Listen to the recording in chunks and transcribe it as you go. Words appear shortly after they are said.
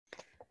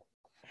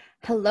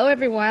Hello,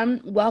 everyone.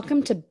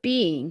 Welcome to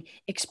Being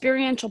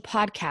Experiential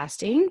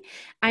Podcasting.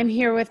 I'm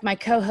here with my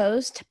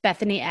co-host,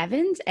 Bethany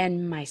Evans,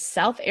 and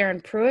myself, Erin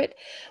Pruitt,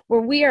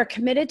 where we are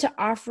committed to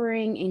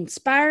offering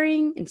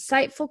inspiring,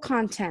 insightful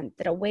content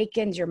that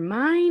awakens your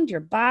mind,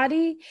 your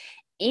body,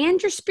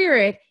 and your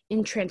spirit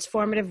in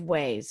transformative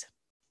ways.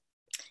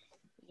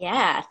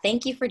 Yeah,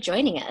 thank you for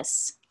joining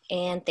us.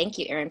 And thank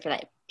you, Erin, for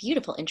that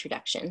beautiful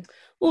introduction.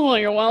 Oh,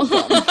 you're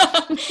welcome.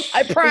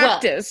 I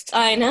practiced.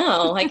 Well, I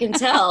know, I can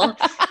tell.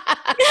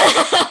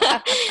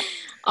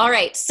 All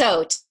right,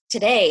 so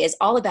today is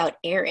all about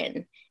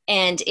Erin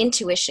and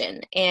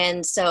intuition.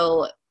 And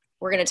so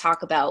we're going to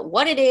talk about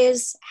what it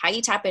is, how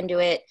you tap into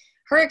it,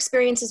 her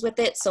experiences with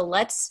it. So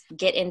let's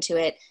get into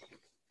it.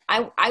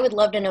 I would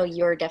love to know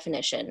your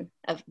definition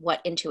of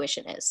what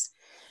intuition is.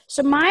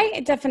 So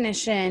my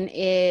definition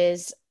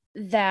is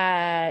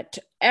that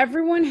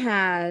everyone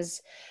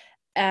has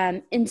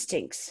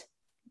instincts,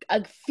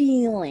 a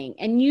feeling.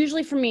 And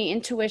usually for me,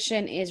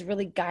 intuition is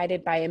really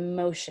guided by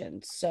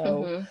emotions.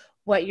 So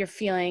what you're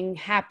feeling,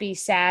 happy,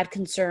 sad,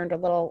 concerned, a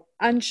little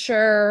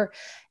unsure.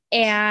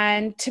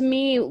 And to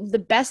me, the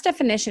best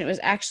definition, it was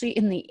actually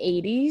in the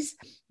 80s.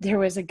 There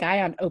was a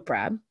guy on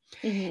Oprah.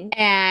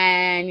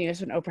 And,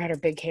 when Oprah had her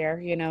big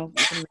hair,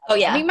 Oh,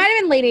 yeah. He might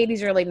have been late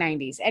 80s, early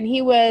 90s. And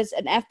he was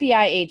an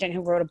FBI agent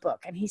who wrote a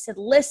book. And he said,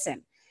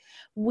 listen,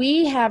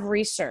 we have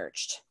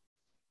researched,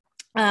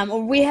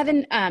 we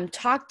haven't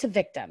talked to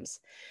victims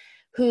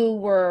who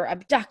were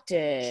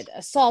abducted,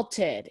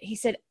 assaulted. He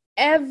said,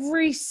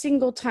 every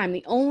single time,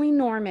 the only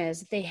norm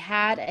is they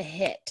had a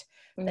hit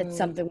that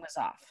something was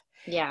off.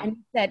 Yeah. And he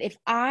said, if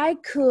I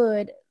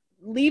could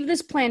leave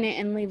this planet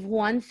and leave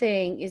one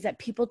thing, is that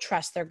people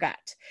trust their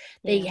gut.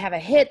 They have a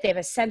hit, they have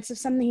a sense of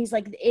something. He's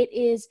like, it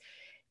is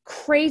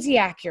crazy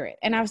accurate.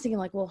 And I was thinking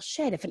like, well,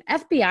 shit, if an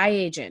FBI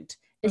agent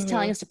is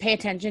telling us to pay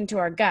attention to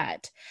our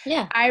gut.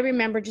 Yeah. I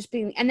remember just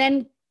being, and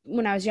then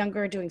when I was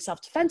younger, doing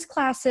self-defense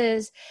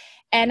classes.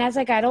 And as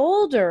I got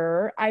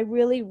older, I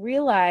really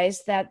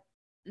realized that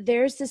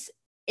there's this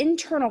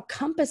internal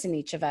compass in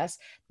each of us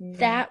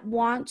that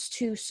wants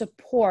to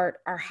support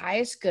our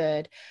highest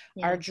good,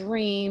 our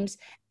dreams,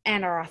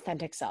 and our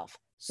authentic self.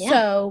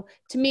 So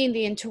to me,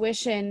 the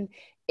intuition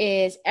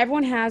is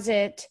everyone has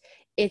it.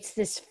 It's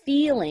this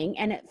feeling,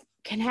 and it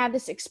can have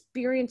this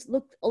experience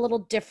look a little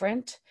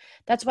different.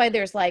 That's why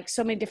there's like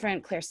so many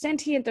different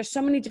clairsentient. There's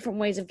so many different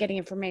ways of getting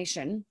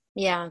information.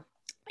 Yeah.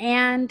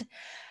 And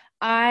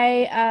so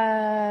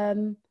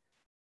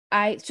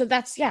I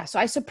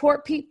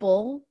support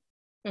people.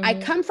 I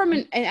come from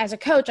it as a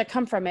coach, I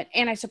come from it,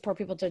 and I support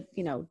people to,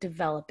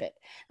 develop it.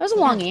 That was a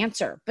long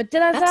answer, but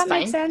does that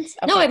make sense?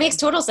 Okay. No, it makes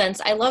total sense.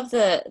 I love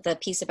the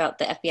piece about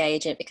the FBI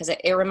agent because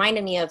it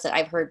reminded me of that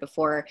I've heard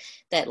before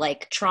that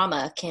like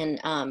trauma can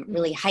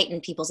really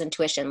heighten people's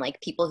intuition. Like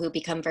people who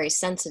become very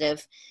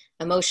sensitive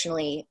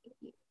emotionally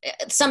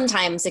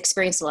sometimes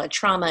experience a lot of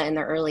trauma in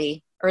their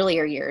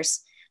earlier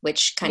years,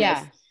 which kind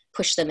of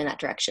push them in that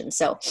direction.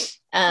 So,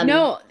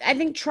 no, I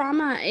think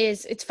trauma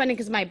it's funny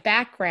because my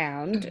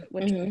background,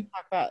 which we'll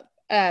talk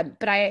about,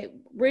 but I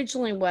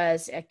originally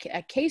was a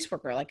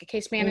caseworker, like a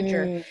case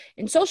manager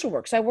in social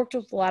work. So I worked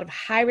with a lot of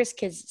high-risk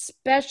kids,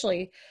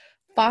 especially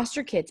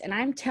foster kids. And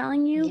I'm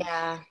telling you,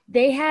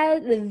 they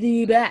had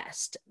the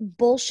best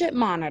bullshit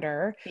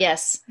monitor.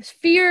 Yes.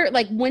 Fear,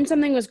 like when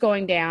something was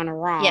going down or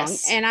wrong.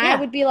 Yes. And I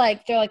would be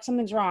like, they're like,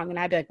 something's wrong. And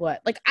I'd be like, what?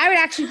 Like, I would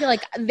actually feel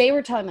like they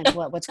were telling me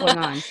like, what's going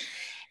on?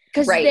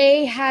 Because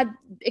they had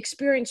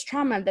experienced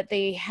trauma, that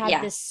they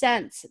had this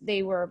sense.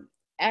 They were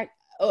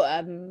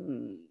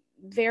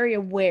very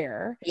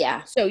aware.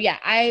 Yeah. So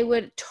I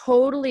would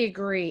totally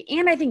agree.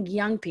 And I think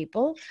young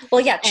people.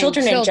 Well,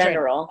 children in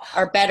general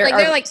are better. Like,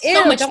 they're like,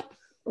 so much.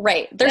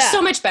 Right. They're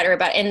so much better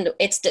about it. And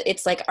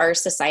it's like our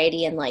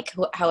society and like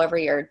however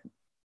you're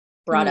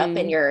brought up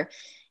and your,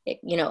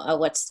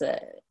 what's the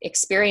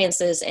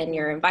experiences and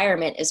your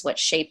environment is what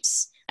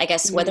shapes, I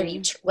guess, whether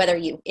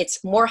you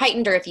it's more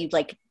heightened or if you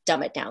like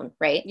dumb it down.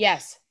 Right.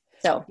 Yes.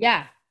 So,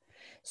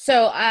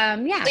 So,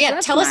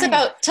 tell us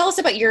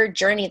about your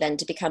journey then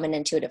to become an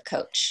intuitive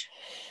coach.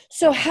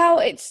 So how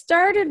it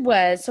started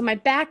was, my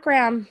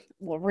background,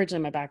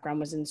 originally my background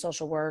was in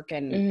social work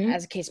and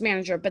as a case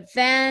manager, but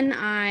then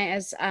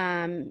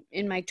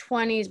in my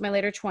 20s, my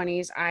later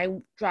 20s, I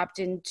dropped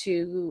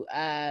into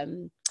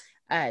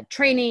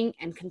training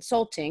and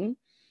consulting,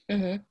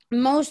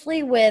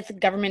 mostly with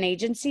government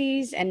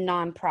agencies and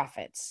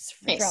nonprofits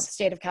throughout the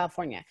state of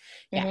California.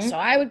 So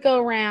I would go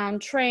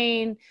around,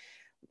 train,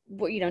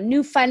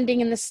 new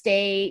funding in the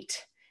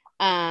state,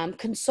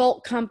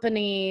 consult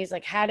companies,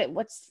 like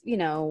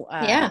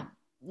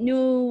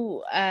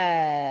new,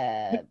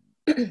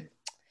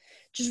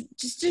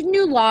 just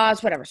new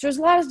laws, whatever. So there's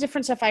a lot of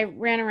different stuff. I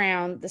ran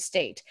around the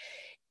state.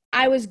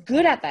 I was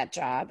good at that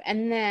job.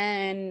 And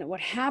then what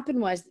happened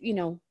was,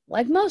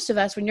 like most of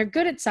us, when you're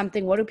good at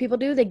something, what do people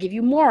do? They give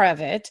you more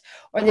of it,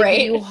 or they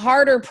give you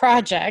harder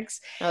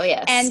projects. Oh,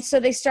 yes. And so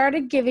they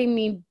started giving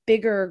me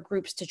bigger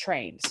groups to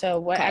train.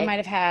 So I might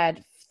have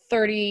had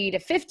 30 to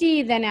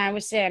 50, then I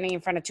was standing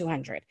in front of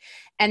 200.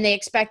 And they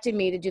expected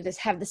me to do this,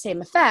 have the same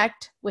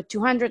effect with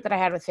 200 that I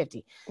had with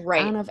 50.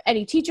 Right. I don't know if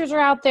any teachers are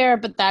out there,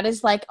 but that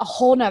is like a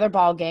whole nother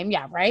ball game.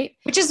 Yeah. Right.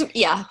 Which is,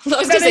 yeah, I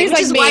was going to say, which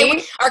is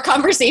why our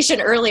conversation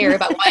earlier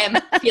about why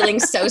I'm feeling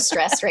so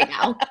stressed right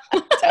now.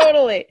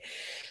 Totally.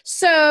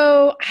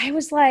 So I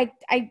was like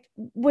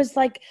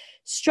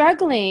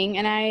struggling,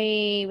 and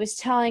I was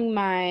telling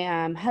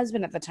my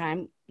husband at the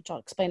time, which I'll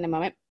explain in a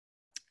moment.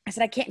 I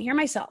said, I can't hear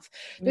myself.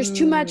 There's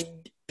too much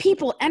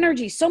people,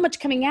 energy, so much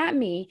coming at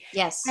me.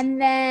 Yes.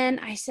 And then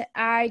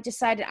I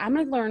decided I'm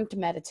going to learn to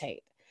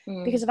meditate,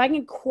 because if I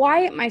can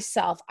quiet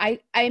myself, I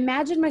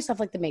imagined myself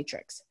like the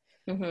Matrix.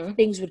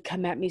 Things would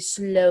come at me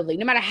slowly,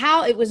 no matter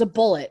how it was a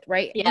bullet,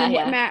 right?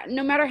 Yeah.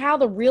 No matter how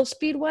the real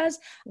speed was,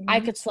 I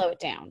could slow it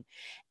down.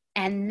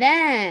 And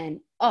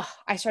then,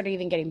 I started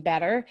even getting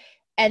better.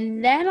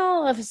 And then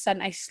all of a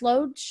sudden I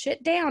slowed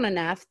shit down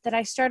enough that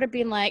I started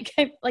being like,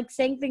 like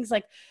saying things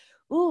like,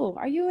 ooh,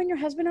 are you and your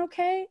husband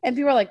okay? And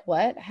people are like,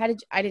 what?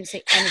 I didn't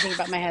say anything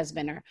about my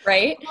husband, or,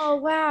 right. Oh,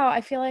 wow.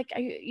 I feel like,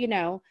 I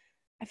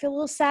feel a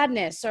little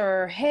sadness,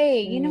 or,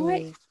 hey, you know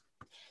what?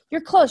 You're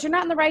close. You're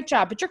not in the right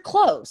job, but you're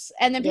close.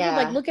 And then people would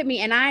like look at me,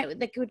 and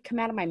it would come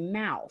out of my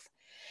mouth.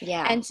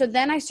 Yeah. And so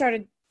then I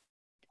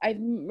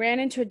ran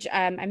into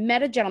I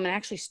met a gentleman. I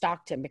actually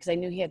stalked him because I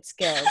knew he had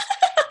skills.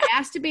 I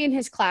asked to be in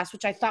his class,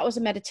 which I thought was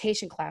a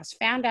meditation class.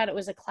 Found out it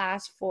was a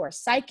class for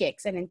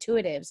psychics and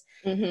intuitives.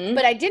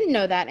 But I didn't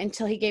know that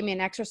until he gave me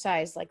an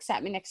exercise, like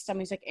sat me next to him.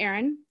 He's like,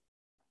 Erin,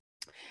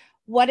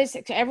 what is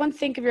it? Everyone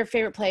think of your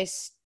favorite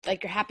place,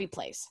 like your happy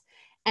place.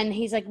 And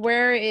he's like,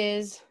 where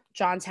is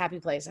John's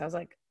happy place? I was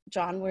like,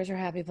 John, where's your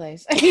happy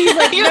place? He's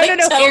like,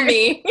 no, tell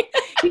me.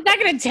 He's not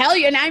going to tell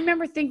you. And I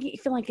remember feeling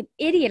like an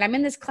idiot. I'm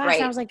in this class, right.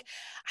 and I was like,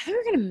 I thought we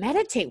were going to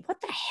meditate. What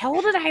the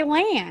hell did I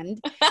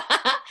land?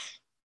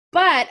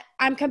 But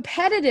I'm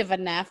competitive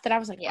enough that I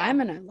was like, I'm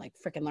going to like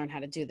freaking learn how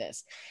to do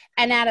this.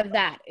 And out of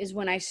that is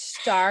when I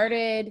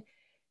started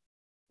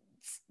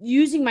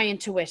using my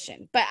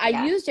intuition, but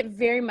I used it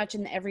very much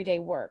in the everyday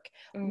work.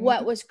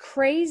 What was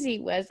crazy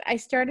was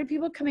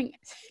people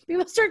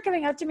started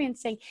coming up to me and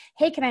saying,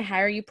 hey, can I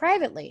hire you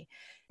privately?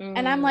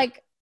 And I'm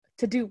like,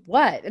 to do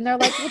what? And they're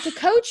like, well, to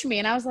coach me.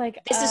 And I was like,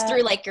 this is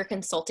through like your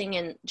consulting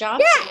and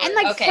jobs? Yeah. And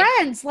like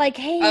friends, like,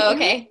 hey,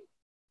 okay.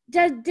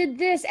 Did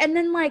this. And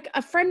then like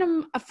a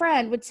friend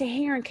would say,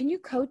 hey, Erin, can you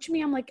coach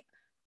me? I'm like,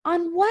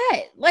 on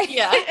what? Like,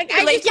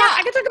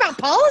 I could talk about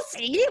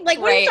policy. Like,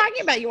 what are you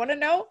talking about? You want to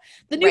know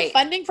the new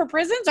funding for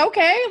prisons?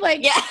 Okay.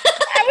 Like,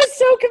 I was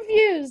so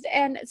confused.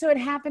 And so what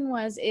happened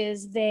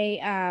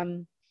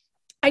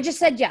I just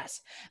said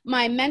yes.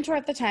 My mentor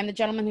at the time, the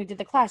gentleman who did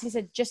the class, he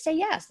said, just say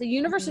yes. The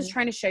universe is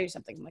trying to show you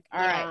something. I'm like,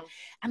 all right.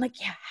 I'm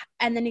like, yeah.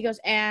 And then he goes,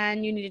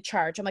 and you need to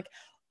charge. I'm like,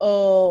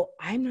 oh,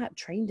 I'm not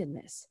trained in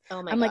this.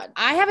 Oh my God. Like,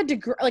 I have a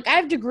degree, like I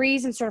have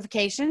degrees and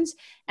certifications,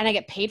 and I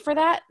get paid for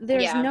that.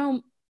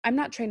 I'm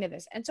not trained in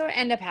this. And so what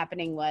ended up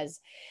happening was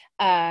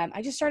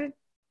I just started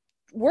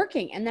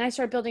working, and then I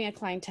started building a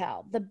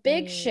clientele. The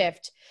big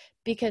shift,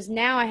 because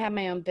now I have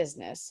my own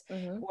business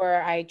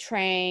where I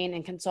train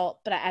and consult,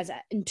 but as an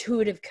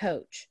intuitive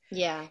coach,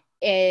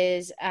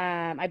 is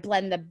I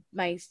blend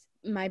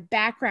my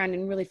background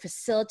in really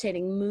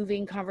facilitating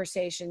moving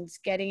conversations,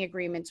 getting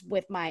agreements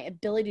with my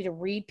ability to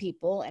read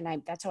people.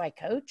 And that's how I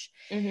coach.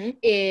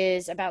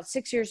 Is about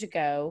 6 years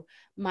ago,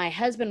 my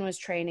husband was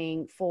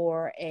training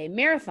for a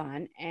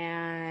marathon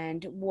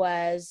and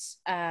was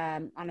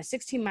on a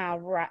 16-mile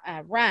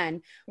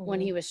run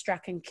when he was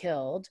struck and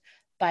killed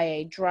by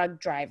a drug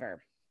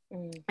driver.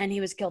 And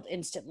he was killed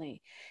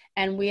instantly.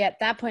 And we at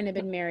that point had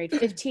been married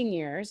 15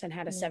 years and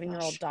had a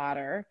 7-year-old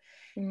daughter.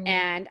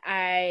 And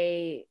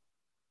I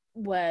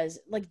was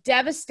like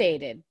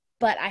devastated,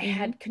 but I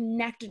had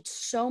connected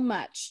so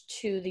much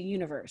to the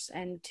universe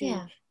and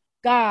to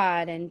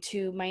God and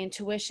to my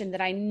intuition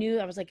that I knew,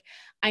 I was like,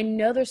 I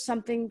know there's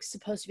something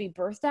supposed to be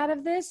birthed out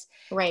of this,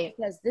 right?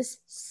 Because this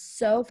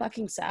so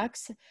fucking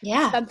sucks.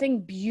 Yeah.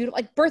 Something beautiful,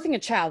 like birthing a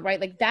child, right?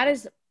 Like that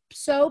is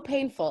so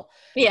painful.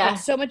 Yeah. Like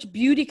so much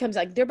beauty comes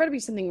out. Like, there better be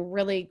something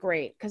really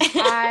great. Cause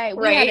we had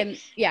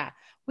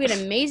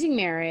an amazing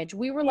marriage.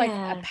 We were like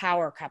a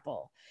power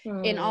couple.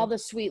 In all the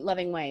sweet,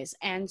 loving ways.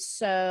 And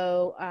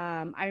so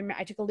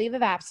I took a leave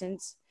of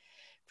absence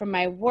from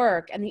my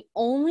work. And the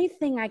only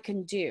thing I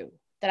can do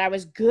that I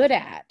was good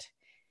at,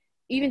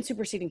 even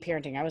superseding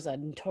parenting, I was a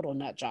total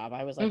nut job.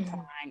 I was like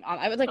crying.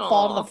 I would like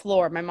fall to the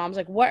floor. My mom's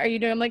like, what are you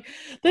doing? I'm like,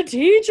 the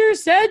teacher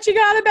said she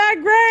got a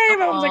bad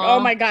grade. I was like, oh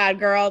my God,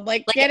 girl.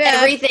 Like get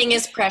everything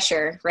is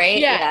pressure, right?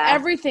 Yeah.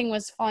 Everything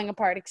was falling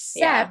apart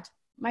except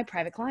my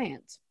private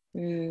clients.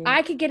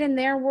 I could get in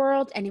their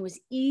world and it was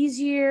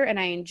easier and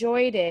I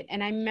enjoyed it.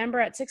 And I remember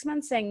at 6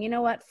 months saying, you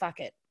know what? Fuck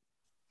it.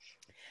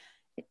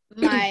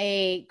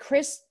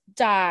 Chris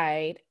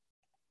died.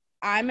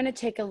 I'm going to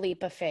take a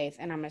leap of faith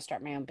and I'm going to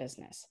start my own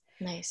business.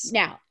 Nice.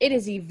 Now it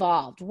has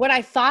evolved. What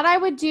I thought I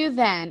would do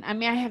then, I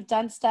mean, I have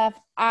done stuff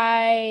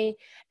and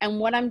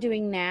what I'm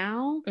doing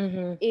now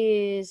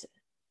is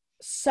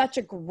such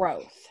a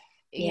growth.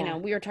 you know,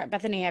 we were talking,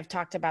 Bethany and I have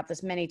talked about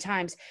this many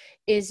times,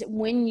 is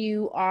when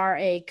you are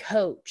a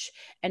coach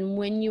and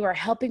when you are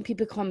helping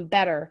people become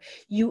better,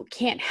 you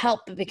can't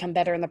help but become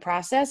better in the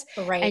process.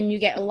 Right. And you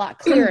get a lot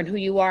clearer in who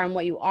you are and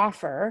what you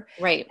offer.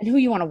 Right. And who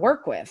you want to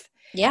work with.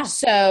 Yeah.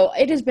 So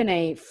it has been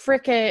a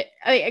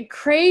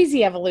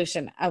crazy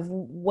evolution of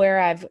where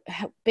I've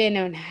been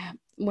and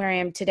where I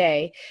am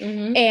today.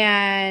 Mm-hmm.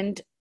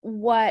 And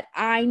what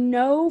I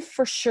know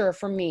for sure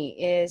for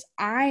me is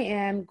I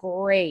am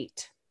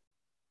great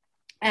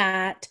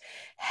at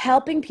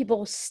helping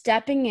people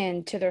stepping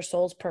into their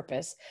soul's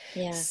purpose,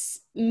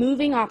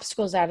 moving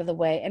obstacles out of the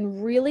way,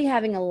 and really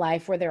having a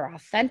life where they're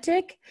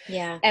authentic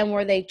and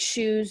where they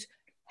choose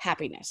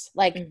happiness,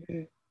 like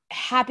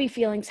happy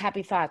feelings,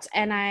 happy thoughts.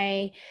 And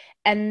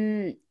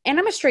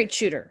I'm a straight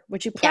shooter,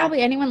 which you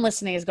probably, anyone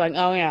listening is going,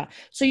 oh yeah.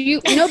 So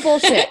no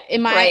bullshit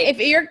in my, if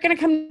you're going to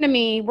come to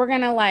me, we're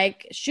going to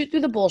like shoot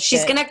through the bullshit.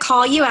 She's going to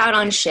call you out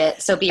on shit.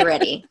 So be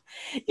ready.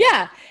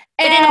 Yeah.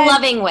 But in a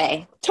loving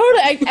way.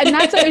 Totally. And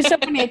that's always so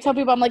funny. I tell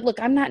people, I'm like,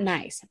 look, I'm not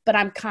nice, but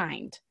I'm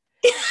kind.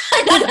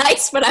 I'm not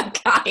nice, but I'm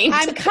kind.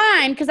 I'm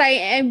kind because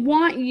I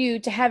want you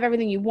to have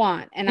everything you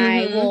want. And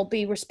I will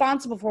be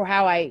responsible for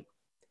how I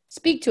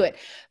speak to it.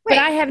 But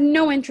I have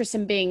no interest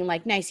in being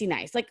like nicey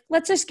nice. Like,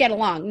 let's just get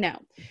along.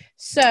 No.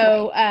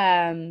 So,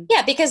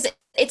 yeah, because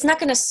it's not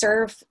going to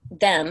serve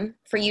them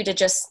for you to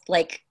just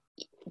like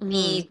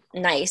be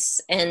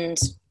nice and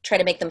try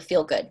to make them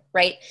feel good,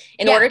 right?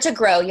 In order to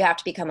grow, you have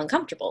to become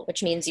uncomfortable,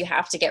 which means you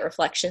have to get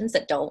reflections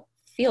that don't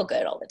feel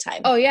good all the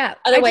time. Oh yeah.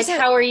 Otherwise,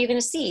 how are you going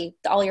to see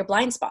all your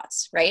blind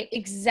spots, right?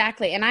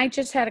 Exactly. And I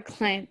just had a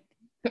client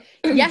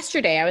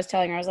yesterday. I was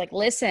telling her, I was like,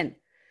 listen,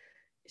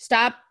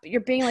 stop.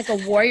 You're being like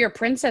a warrior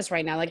princess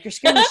right now. Like you're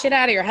scaring the shit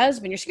out of your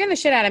husband. You're scaring the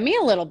shit out of me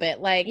a little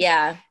bit. Like,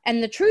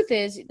 and the truth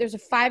is there's a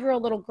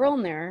 5-year-old little girl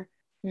in there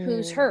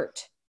who's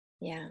hurt.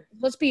 Yeah.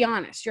 Let's be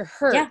honest. You're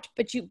hurt,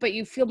 but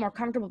you feel more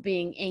comfortable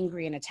being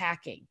angry and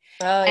attacking.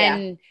 Oh,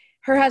 and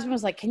her husband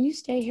was like, can you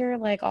stay here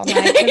like all night?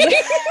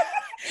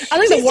 I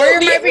think the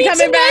warrior might be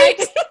coming back.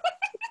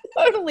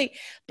 Totally.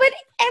 But,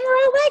 and we're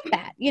all like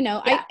that, you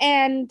know,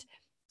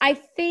 I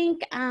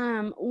think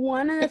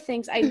one of the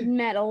things I've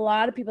met a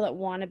lot of people that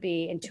want to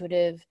be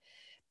intuitives,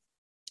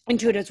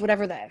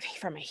 whatever that,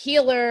 from a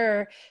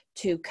healer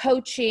to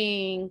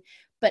coaching.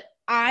 But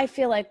I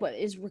feel like what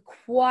is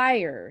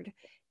required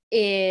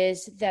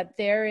is that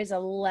there is a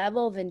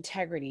level of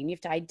integrity, and you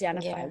have to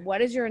identify what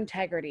is your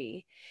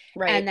integrity,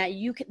 and that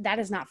that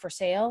is not for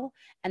sale,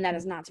 and that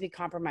is not to be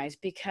compromised.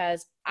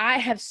 Because I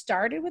have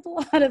started with a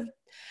lot of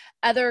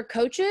other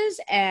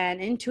coaches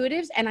and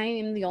intuitives, and I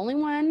am the only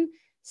one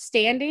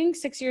standing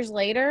 6 years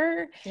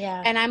later.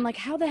 And I'm like,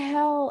 how the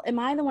hell am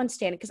I the one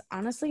standing? Because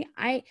honestly,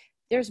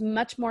 there's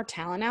much more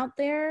talent out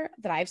there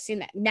that I've seen,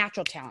 that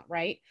natural talent,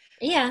 right?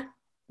 Yeah.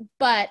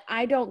 But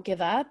I don't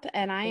give up,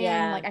 and I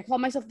am like, I call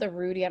myself the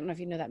Rudy. I don't know if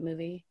you know that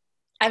movie.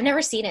 I've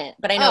never seen it,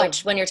 but I know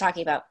which one you're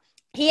talking about.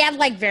 He had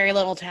like very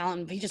little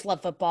talent. He just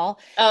loved football.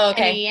 Oh,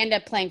 okay. And he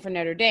ended up playing for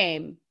Notre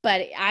Dame.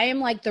 But I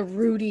am like the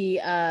Rudy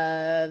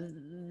of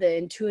the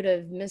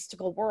intuitive,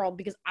 mystical world,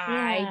 because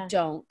I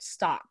don't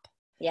stop.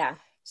 Yeah.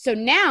 So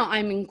now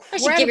I'm incredibly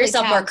You should give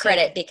yourself more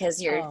credit, because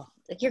you're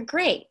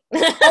great.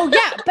 Oh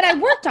yeah, but I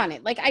worked on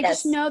it. Like I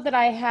just know that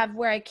I have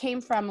where I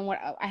came from, and what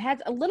I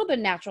had a little bit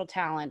of natural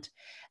talent,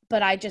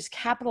 but I just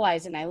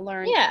capitalized and I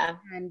learned. Yeah.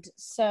 And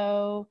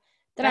so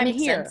that I'm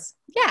here. Sense.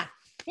 Yeah.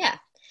 Yeah.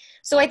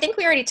 So I think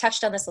we already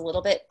touched on this a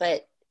little bit,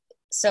 but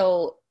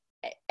so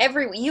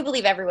you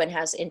believe everyone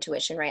has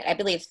intuition, right? I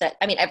believe that,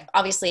 I mean,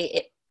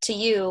 obviously to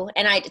you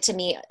and to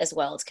me as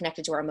well, it's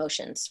connected to our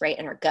emotions, right?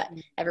 And our gut. Mm-hmm.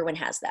 Everyone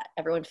has that.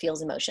 Everyone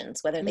feels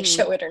emotions, whether they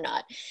show it or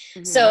not.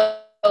 Mm-hmm. So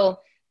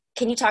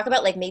can you talk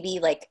about like maybe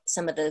like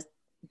some of the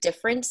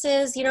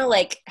differences, you know,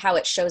 like how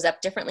it shows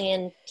up differently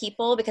in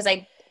people? Because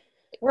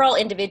we're all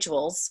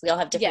individuals. We all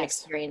have different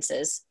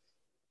experiences.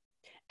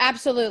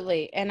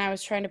 Absolutely. And I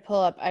was trying to pull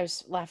up, I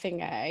was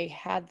laughing. I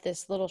had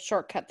this little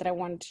shortcut that I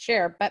wanted to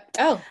share, but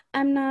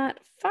I'm not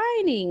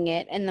finding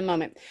it in the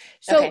moment.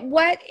 So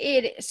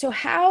so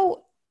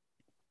how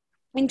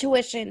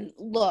intuition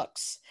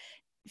looks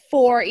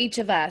for each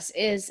of us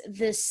is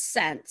this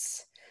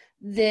sense,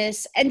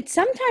 and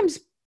sometimes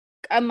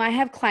I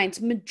have clients,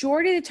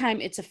 majority of the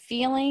time it's a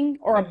feeling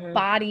or a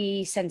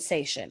body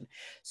sensation.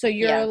 So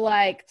you're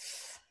like,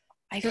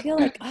 I feel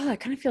like, I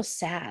kind of feel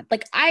sad.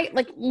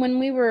 Like when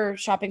we were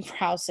shopping for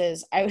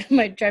houses, I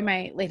might drive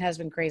my late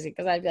husband crazy,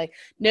 because I'd be like,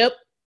 nope.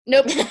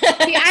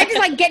 I just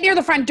like get near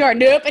the front door.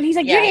 Nope. And he's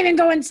like, you didn't even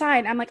go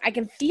inside. I'm like, I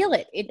can feel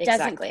it. It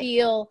doesn't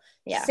feel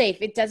safe.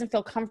 It doesn't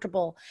feel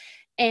comfortable.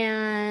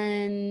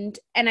 And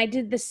I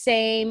did the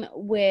same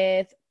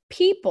with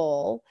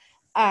people,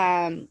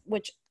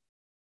 which,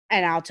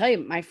 and I'll tell you,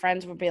 my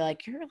friends would be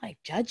like, you're like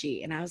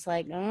judgy. And I was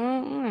like,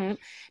 no,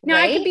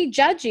 I could be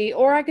judgy,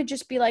 or I could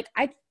just be like,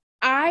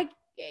 I'm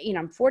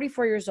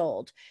 44 years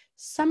old.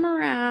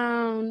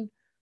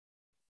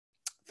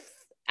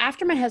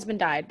 After my husband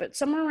died, but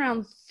somewhere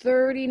around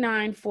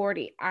 39,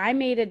 40, I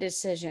made a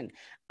decision.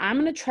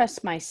 I'm going to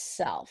trust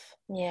myself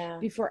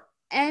before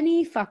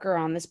any fucker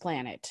on this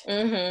planet.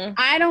 Mm-hmm.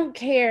 I don't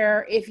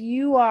care if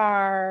you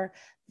are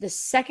the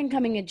second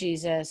coming of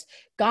Jesus,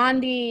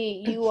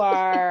 Gandhi, you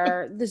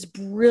are this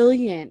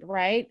brilliant,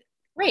 right?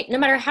 Right. No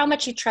matter how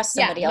much you trust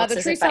somebody Mother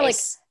else's Teresa,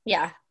 advice.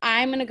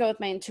 I'm going to go with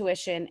my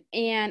intuition,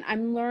 and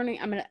I'm learning,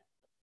 I'm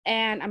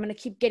going to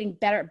keep getting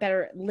better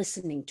at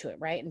listening to it,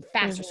 right? And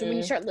faster. So when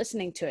you start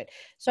listening to it.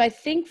 So I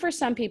think for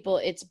some people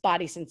it's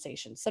body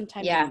sensations,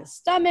 sometimes in the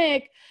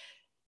stomach,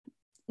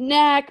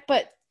 neck,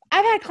 but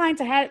I've had clients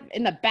that had it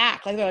in the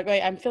back. Like they're like,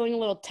 wait, I'm feeling a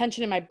little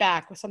tension in my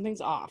back or something's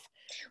off.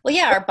 Well,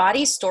 yeah, our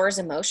body stores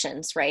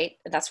emotions, right?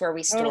 That's where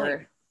we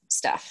store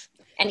stuff.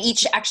 And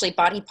each actually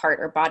body part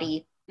or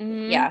body,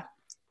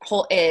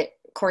 it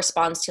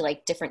corresponds to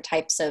like different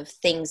types of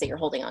things that you're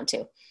holding on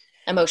to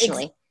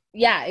emotionally.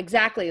 Yeah,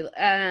 exactly.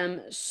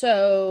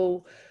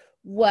 So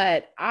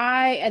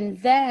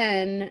and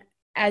then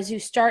as you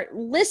start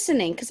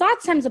listening, because a lot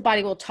of times the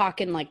body will talk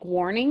in like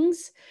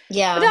warnings.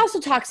 Yeah. But it also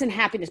talks in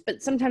happiness,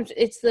 but sometimes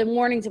it's the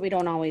warnings that we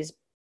don't always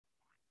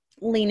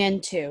lean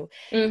into.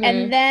 Mm-hmm.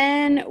 And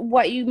then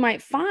what you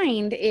might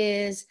find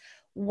is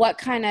what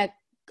kind of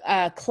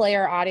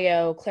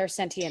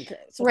clairsentient,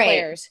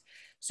 clairs.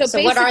 So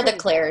what are the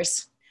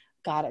clairs?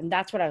 Got it. And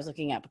that's what I was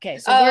looking up. Okay.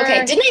 So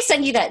okay. Didn't I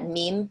send you that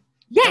meme?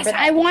 Yes,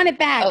 I want it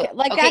back.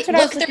 That's what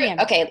I was looking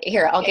at. Okay,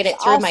 here, I'll get it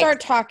through I'll start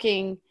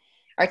talking.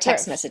 Our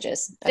text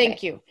messages. Okay.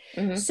 Thank you.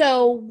 Mm-hmm.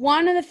 So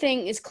one of the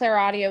things is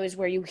clairaudio is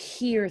where you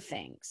hear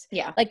things.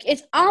 Yeah. Like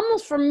it's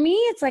almost, for me,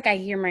 it's like I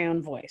hear my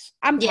own voice.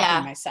 I'm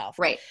talking to myself.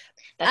 Right.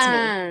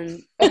 That's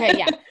me. Okay,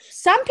 yeah.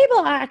 Some people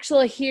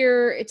actually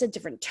hear it's a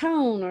different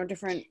tone or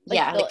different.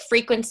 Like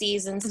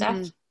frequencies and stuff.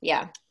 Mm-hmm.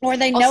 Yeah. Or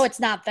they know it's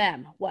not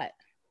them. What?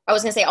 I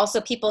was going to say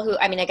also people who,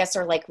 I guess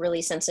are like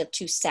really sensitive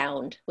to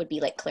sound would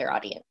be like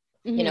clairaudient.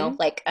 Mm-hmm. You know,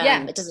 like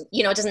it doesn't,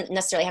 it doesn't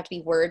necessarily have to be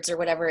words or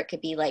whatever. It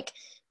could be like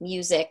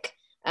music,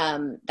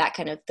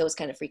 those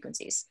kind of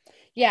frequencies.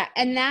 Yeah.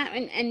 And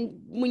and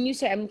when you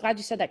say, I'm glad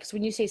you said that, because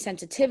when you say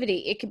sensitivity,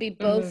 it could be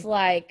both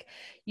like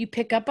you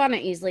pick up on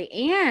it easily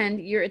and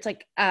it's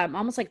like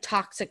almost like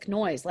toxic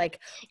noise,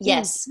 like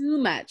too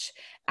much.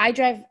 I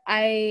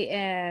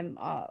am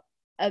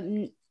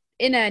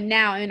in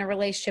a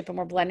relationship and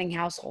we're blending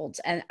households,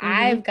 and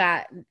I've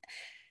got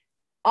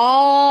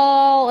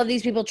all of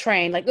these people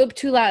trained, like, oop,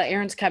 too loud,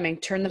 Aaron's coming,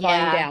 turn the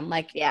volume down.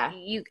 Like,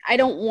 I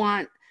don't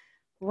want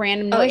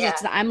random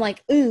noises. I'm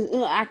like,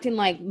 acting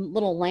like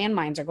little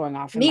landmines are going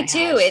off in my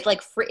too.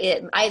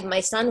 house.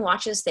 My son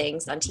watches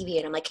things on TV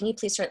and I'm like, can you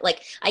please turn,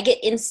 like, I get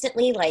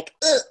instantly like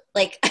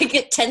I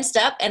get tensed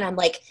up and I'm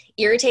like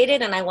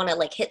irritated and I want to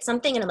like hit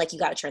something and I'm like, you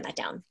got to turn that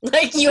down.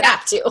 Like, you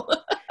have to.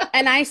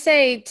 And I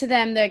say to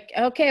them that,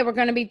 okay, we're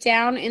going to be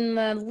down in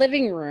the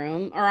living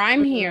room, or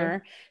I'm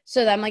here.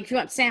 So that I'm like, if you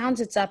want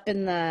sounds, it's up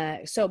in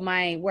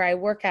where I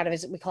work out of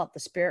we call it the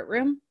spirit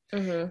room.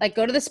 Mm-hmm. Like,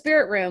 go to the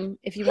spirit room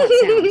if you want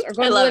sounds, or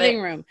go to the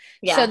living room.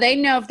 Yeah. So they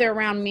know if they're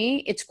around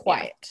me, it's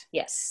quiet.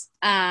 Yeah. Yes.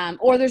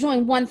 Or there's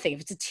only one thing.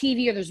 If it's a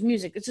TV or there's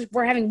music, it's just,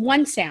 we're having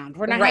one sound.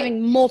 We're not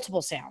having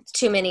multiple sounds.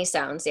 Too many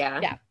sounds. Yeah.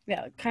 Yeah.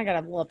 Yeah. Kind of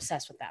got a little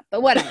obsessed with that,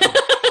 but whatever.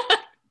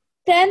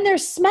 Then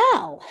there's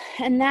smell,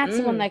 and that's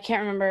the one that I can't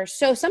remember.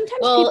 So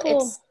sometimes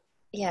people,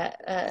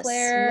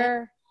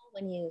 Claire,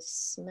 when you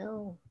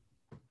smell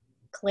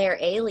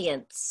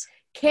clairalience.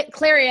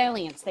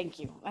 Clairalience, thank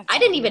you. I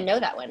didn't even know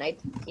that one.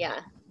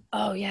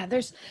 Oh yeah,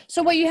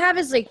 so what you have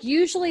is like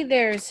usually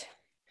there's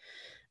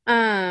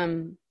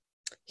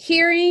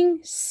hearing,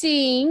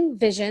 seeing,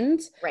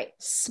 visions, right?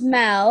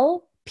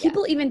 Smell.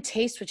 People even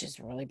taste, which is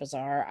really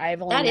bizarre.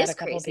 I've only met a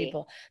couple of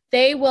people.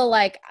 They will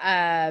like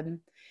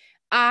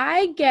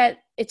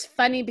it's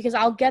funny because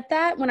I'll get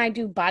that when I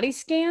do body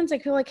scans. I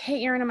feel like,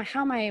 hey, Erin,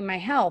 how am I in my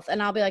health?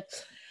 And I'll be like,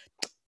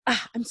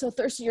 I'm so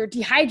thirsty. You're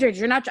dehydrated.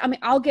 You're not,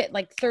 I'll get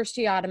like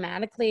thirsty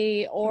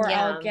automatically, or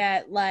I'll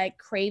get like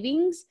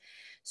cravings.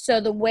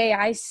 So the way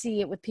I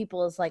see it with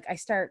people is like,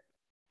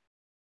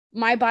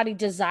 my body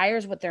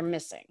desires what they're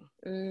missing.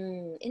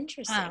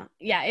 Interesting.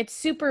 It's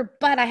super,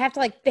 but I have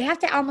to they have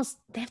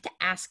to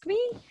ask me.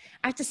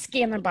 I have to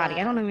scan their body.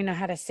 I don't even know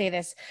how to say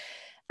this.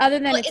 Other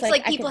than it's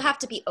like people have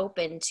to be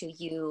open to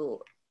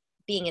you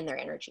being in their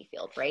energy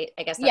field, right?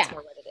 I guess that's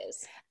more what it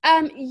is.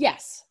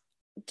 Yes.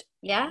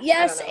 Yeah.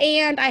 Yes,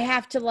 and I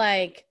have to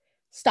like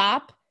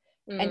stop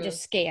and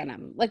just scan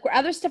them. Like, where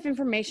other stuff,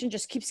 information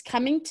just keeps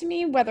coming to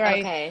me, whether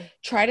I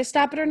try to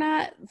stop it or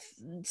not.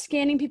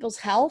 Scanning people's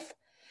health.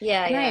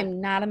 Yeah. And I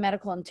am not a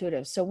medical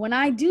intuitive, so when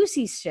I do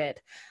see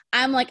shit,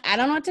 I'm like, I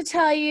don't know what to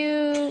tell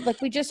you. Like,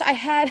 I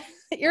had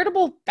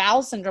irritable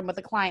bowel syndrome with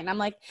a client, and I'm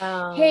like,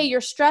 hey, your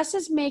stress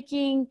is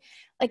making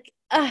like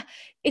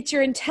it's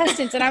your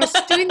intestines. And I was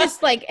doing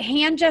this like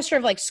hand gesture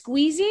of like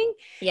squeezing.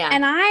 Yeah.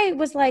 And I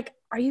was like,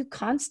 are you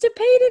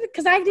constipated?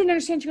 Because I didn't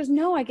understand. She goes,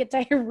 no, I get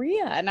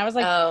diarrhea. And I was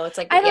like, it's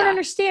like, I don't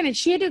understand. And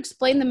she had to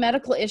explain the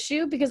medical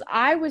issue because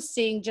I was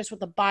seeing just what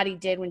the body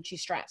did when she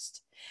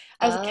stressed.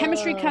 I was like,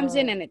 chemistry comes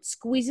in and it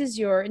squeezes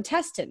your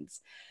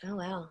intestines. Oh,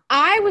 wow.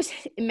 I was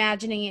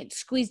imagining it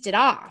squeezed it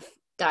off.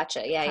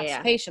 Gotcha. Yeah, yeah, yeah.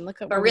 constipation.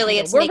 Look at But where really,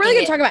 we're it's really making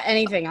going it to talk about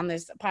anything on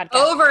this podcast.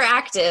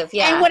 overactive.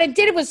 Yeah. And what it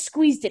did was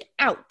squeezed it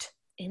out.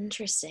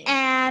 Interesting.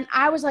 And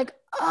I was like,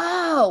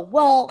 oh,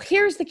 well,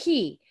 here's the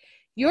key.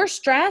 Your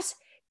stress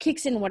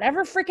kicks in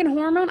whatever freaking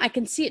hormone. I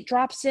can see it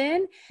drops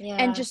in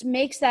and just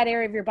makes that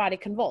area of your body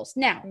convulse.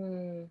 Now,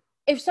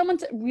 if someone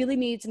really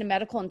needs a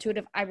medical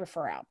intuitive, I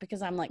refer out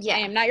because I'm like, I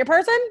am not your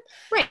person.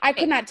 Right. I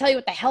could not tell you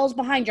what the hell's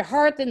behind your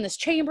heart in this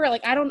chamber.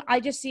 Like, I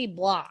just see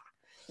blah.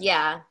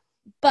 Yeah.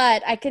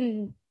 But I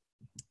can,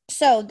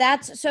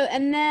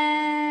 and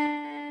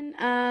then,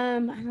 I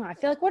don't know. I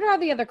feel like, what are all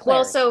the other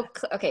clairs? Well,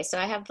 so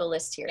I have the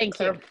list here. Thank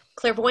you.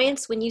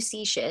 Clairvoyance, when you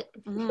see shit.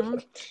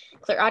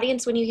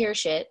 Clairaudience, when you hear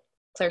shit.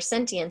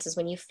 Clairsentience is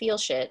when you feel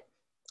shit.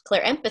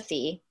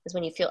 Clairempathy is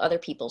when you feel other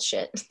people's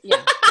shit.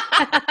 Yeah.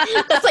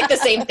 That's like the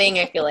same thing,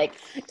 I feel like.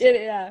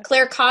 Yeah.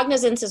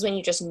 Claircognizance is when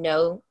you just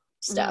know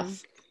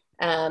stuff.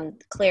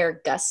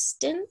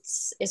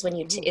 Clairgustance is when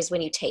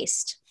you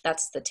taste.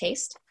 That's the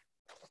taste.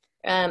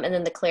 And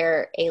then the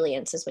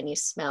clairalience is when you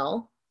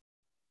smell.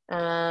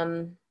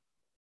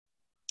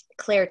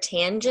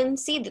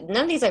 Clairtangency,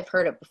 none of these I've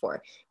heard of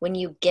before. When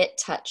you get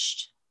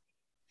touched.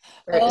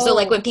 So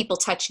like when people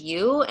touch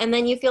you and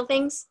then you feel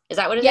things? Is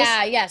that what it is?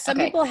 Yeah. Some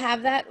people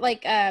have that.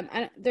 Like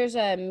there's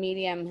a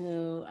medium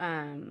who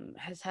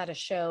has had a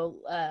show,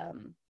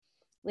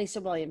 Lisa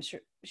Williams,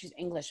 she's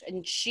English,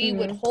 and she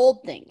would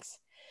hold things.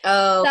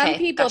 Oh, okay. Some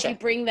people, if you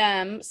bring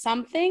them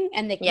something,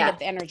 and they can get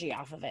the energy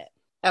off of it.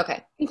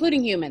 Okay.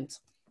 Including humans.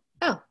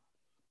 Oh.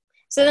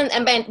 So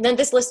then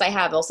this list I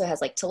have also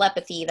has like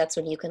telepathy. That's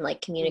when you can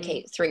like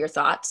communicate through your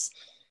thoughts.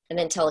 And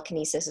then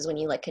telekinesis is when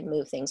you like can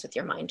move things with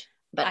your mind.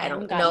 But I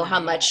don't know how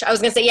much. I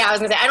was going to say, I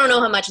don't know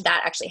how much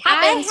that actually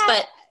happens,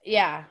 but.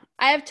 Yeah.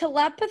 I have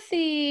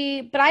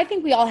telepathy, but I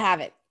think we all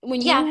have it.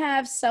 When you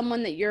have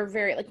someone that you're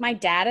very, like my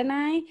dad and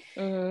I,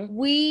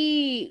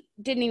 we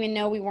didn't even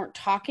know we weren't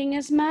talking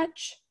as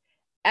much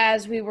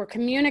as we were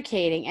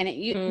communicating. And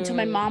until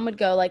my mom would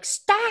go like,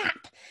 stop.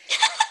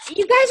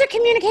 You guys are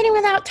communicating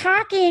without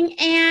talking,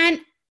 and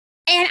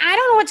I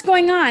don't know what's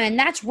going on, and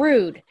that's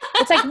rude.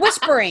 It's like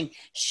whispering.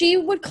 She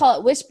would call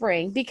it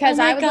whispering because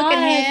I would look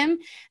at him,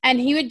 and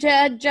he would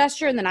head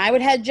gesture, and then I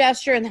would head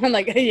gesture, and then I'm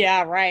like,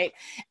 yeah, right.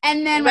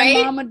 And then my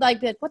mom would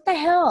like be like, what the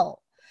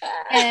hell?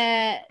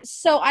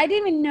 So I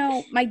didn't even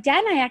know. My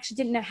dad and I actually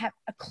didn't have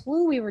a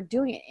clue we were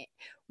doing it.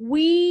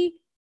 We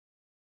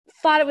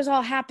thought it was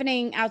all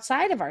happening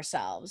outside of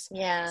ourselves.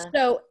 Yeah.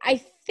 So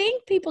I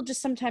think people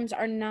just sometimes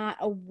are not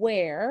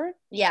aware.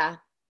 Yeah.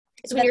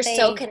 It's when you're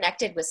so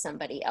connected with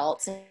somebody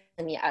else, and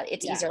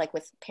it's easier like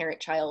with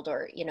parent-child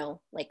or,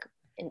 like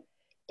an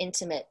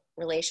intimate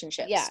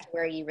relationships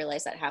where you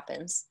realize that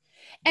happens.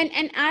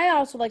 And I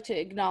also like to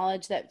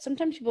acknowledge that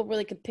sometimes people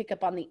really could pick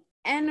up on the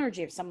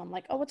energy of someone,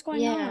 like, oh, what's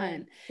going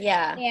on?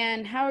 Yeah.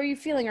 And how are you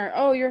feeling? Or,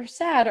 oh, you're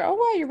sad. Or, oh,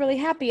 wow, you're really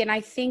happy. And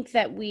I think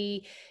that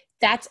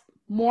that's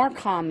more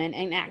common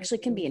and actually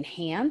can be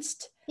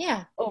enhanced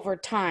over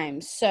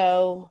time.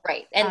 So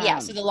right.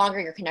 And so the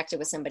longer you're connected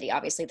with somebody,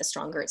 obviously the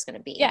stronger it's going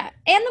to be. Yeah.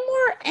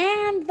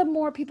 And the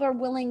more people are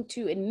willing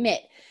to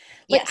admit.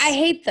 Like, I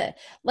hate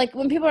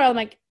when people are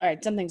like, all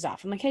right, something's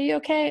off. I'm like, hey, you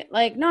okay?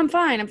 Like, no, I'm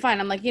fine.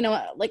 I'm like, you know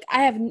what? Like,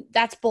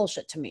 that's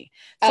bullshit to me.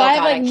 So I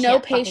have no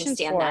patience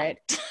for it.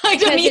 I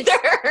don't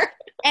either.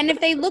 And if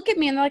they look at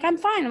me and they're like, I'm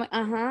fine. I'm like,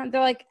 uh-huh.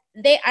 They're like,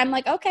 I'm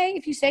like, okay,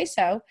 if you say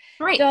so.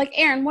 Right. They're like,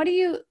 Erin, what do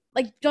you,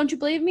 like, don't you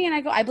believe me? And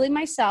I go, I believe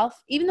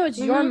myself. Even though it's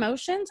your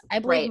emotions, I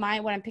believe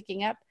what I'm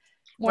picking up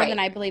more than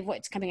I believe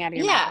what's coming out of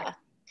your mouth. Yeah.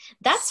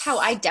 That's how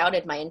I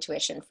doubted my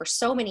intuition for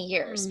so many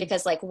years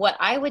because like what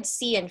I would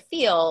see and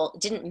feel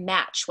didn't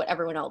match what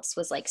everyone else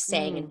was like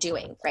saying and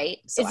doing. Right.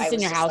 So is this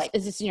in your house?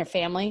 Is this in your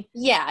family?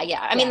 Yeah.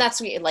 I mean,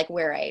 that's like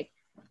where I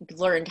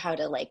learned how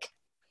to like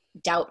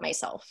doubt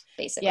myself,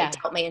 basically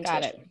doubt my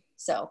intuition.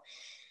 So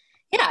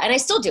and I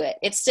still do it.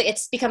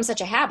 It's become such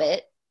a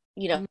habit,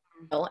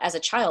 as a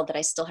child that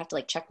I still have to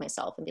like check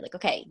myself and be like,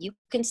 okay, you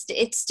can,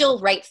 it's still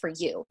right for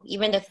you.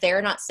 Even if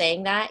they're not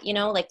saying that,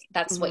 like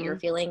that's what you're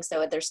feeling.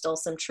 So there's still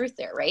some truth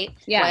there, right?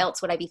 Yeah. Why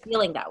else would I be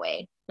feeling that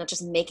way? Not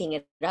just making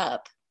it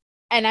up.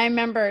 And I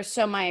remember,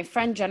 so my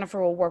friend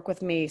Jennifer will work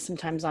with me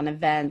sometimes on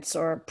events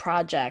or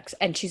projects.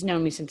 And she's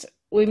known me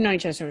we've known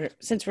each other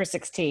since we're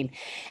 16.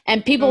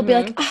 And people will be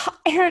like, oh,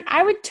 Erin,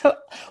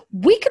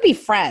 we could be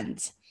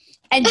friends.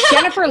 And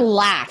Jennifer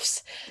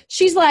laughs.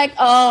 She's like,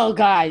 oh,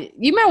 God,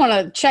 you might want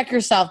to check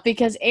yourself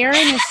because Erin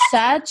is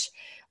such,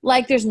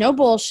 like, there's no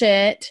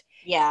bullshit.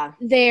 Yeah.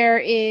 There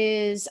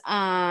is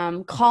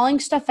calling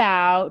stuff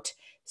out,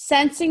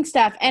 sensing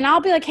stuff. And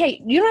I'll be like,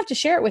 hey, you don't have to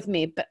share it with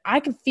me, but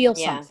I can feel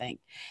something.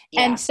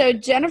 Yeah. And so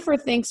Jennifer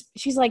thinks,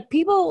 she's like,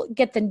 people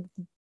get the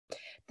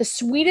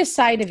sweetest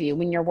side of you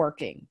when you're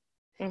working,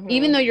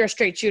 even though you're a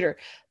straight shooter.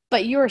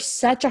 But you're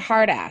such a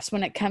hard ass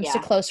when it comes to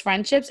close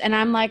friendships. And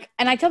I'm like,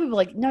 and I tell people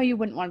like, no, you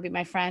wouldn't want to be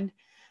my friend.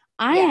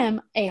 I am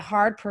a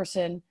hard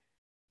person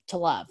to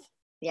love.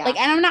 Yeah.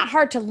 Like, and I'm not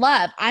hard to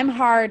love. I'm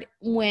hard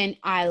when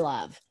I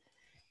love.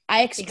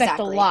 I expect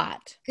a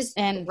lot.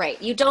 And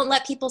right. You don't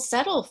let people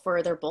settle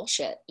for their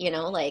bullshit,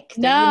 like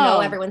no.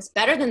 Everyone's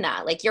better than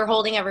that. Like you're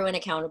holding everyone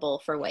accountable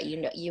for what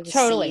you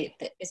totally see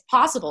that is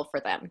possible for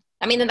them.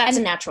 I mean, and that's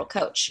a natural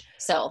coach.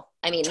 So,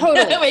 I mean,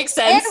 totally. It makes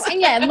sense.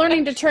 And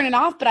learning to turn it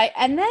off.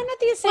 And then at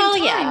the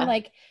same time,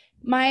 like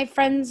my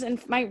friends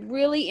and my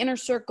really inner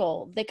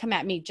circle, they come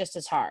at me just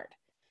as hard.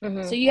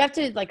 Mm-hmm. So you have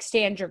to like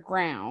stand your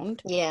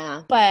ground.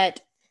 Yeah.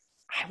 But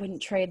I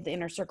wouldn't trade the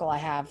inner circle I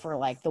have for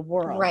like the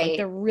world. Right. Like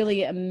they're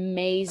really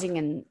amazing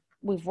and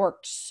we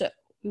work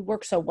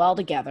so well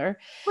together.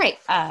 Right.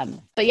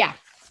 But yeah,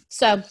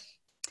 so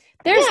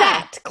there's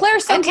that. Claire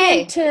sent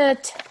me to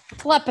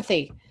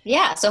telepathy.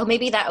 Yeah. So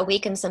maybe that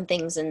awakens some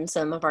things in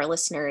some of our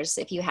listeners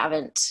if you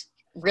haven't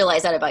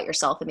realized that about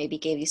yourself and maybe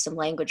gave you some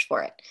language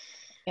for it.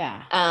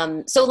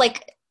 Yeah. So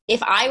like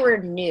if I were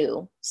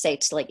new, say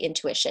to like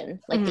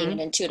intuition, like being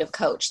an intuitive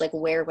coach, like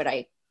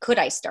could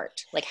I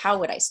start? Like how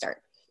would I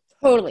start?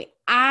 Totally.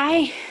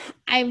 I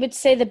would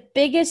say the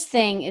biggest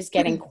thing is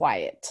getting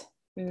quiet.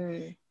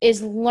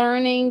 Is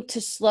learning to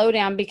slow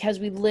down because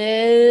we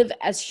live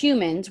as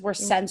humans, we're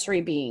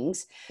sensory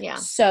beings. Yeah.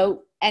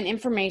 So, and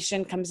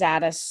information comes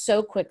at us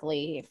so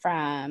quickly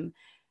from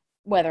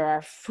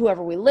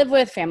whoever we live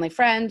with, family,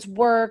 friends,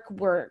 work.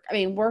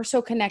 We're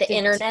so connected. The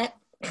internet.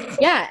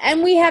 Yeah.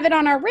 And we have it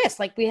on our wrist.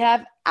 Like we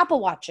have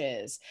Apple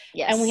Watches.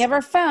 Yes. And we have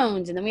our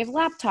phones and then we have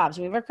laptops, and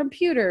we have our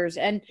computers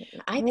and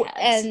iPads.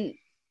 And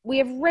we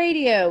have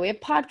radio, we have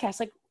podcasts.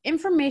 Like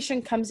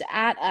information comes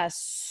at us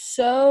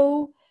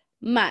so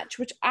much,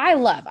 which I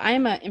love. I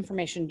am an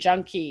information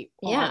junkie.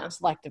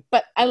 Selective,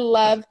 but I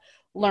love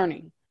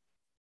learning.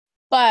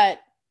 But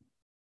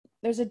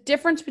there's a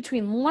difference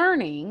between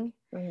learning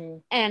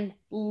and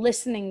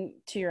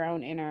listening to your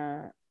own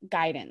inner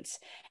guidance.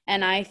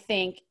 And I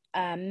think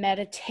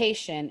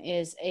meditation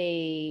is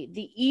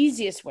the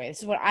easiest way.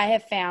 This is what I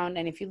have found.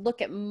 And if you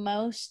look at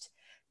most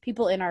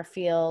people in our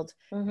field,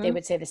 they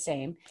would say the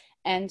same.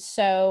 And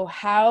so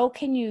how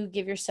can you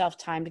give yourself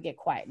time to get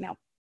quiet? Now,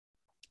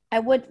 I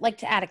would like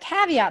to add a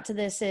caveat to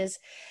this is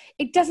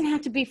it doesn't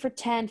have to be for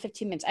 10,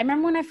 15 minutes. I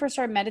remember when I first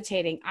started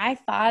meditating, I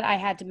thought I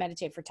had to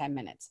meditate for 10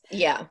 minutes.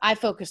 Yeah. I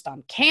focused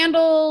on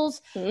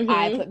candles.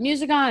 I put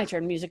music on. I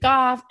turned music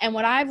off. And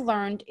what I've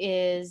learned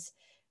is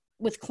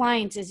with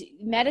clients is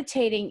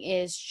meditating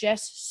is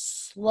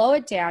just slow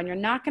it down. You're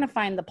not going to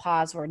find the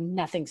pause where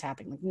nothing's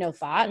happening, like no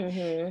thought,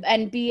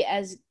 and be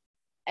as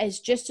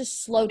just to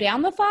slow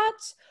down the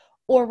thoughts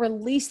or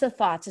release the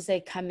thoughts as they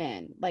come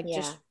in, like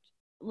just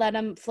let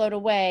them float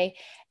away.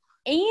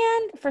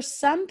 And for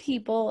some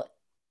people,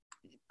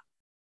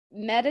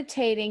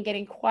 meditating,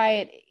 getting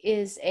quiet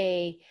is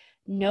a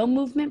no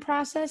movement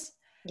process.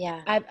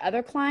 Yeah. I have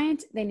other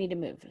clients, they need to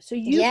move. So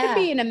you could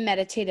be in a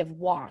meditative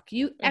walk,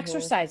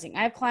 exercising.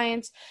 I have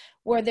clients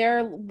where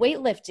they're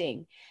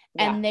weightlifting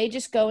and they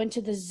just go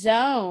into the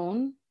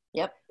zone.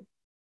 Yep.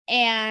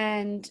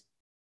 And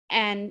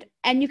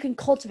you can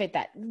cultivate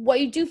that. What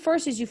you do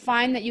first is you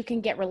find that you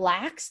can get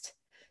relaxed.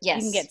 Yes.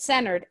 You can get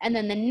centered. And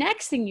then the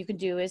next thing you can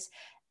do is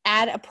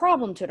add a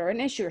problem to it or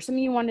an issue or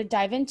something you want to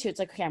dive into. It's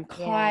like, okay, I'm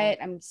quiet.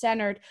 I'm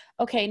centered.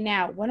 Okay,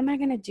 now what am I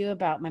going to do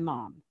about my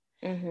mom?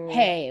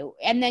 Hey,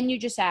 and then you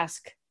just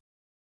ask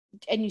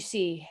and you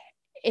see,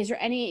 is there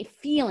any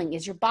feeling?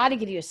 Is your body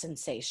give you a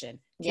sensation?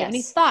 Do you have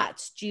any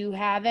thoughts? Do you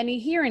have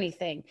hear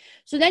anything?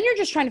 So then you're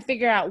just trying to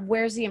figure out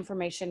where's the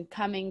information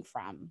coming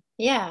from.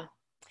 Yeah.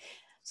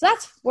 So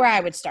that's where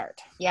I would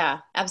start. Yeah,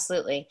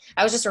 absolutely.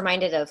 I was just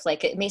reminded of,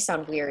 like, it may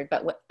sound weird,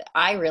 but what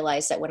I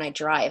realize that when I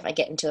drive, I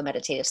get into a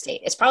meditative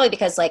state. It's probably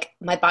because like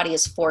my body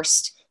is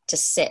forced to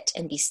sit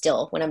and be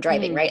still when I'm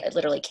driving, right? I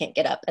literally can't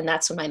get up. And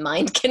that's when my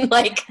mind can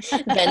like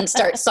then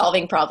start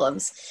solving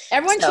problems.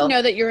 Everyone should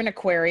know that you're an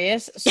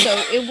Aquarius. So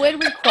it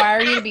would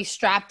require you to be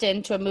strapped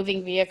into a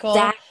moving vehicle.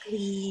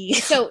 Exactly.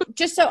 So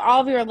just so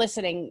all of you are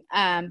listening,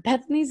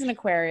 Bethany's an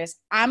Aquarius.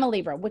 I'm a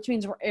Libra, which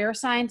means we're air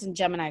signs, and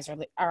Geminis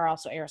are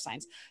also air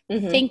signs.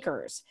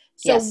 Thinkers.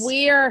 So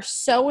we're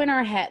so in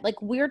our head,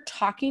 like we're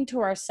talking to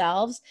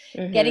ourselves,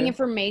 getting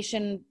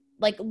information,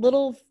 like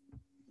little,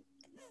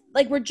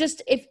 like we're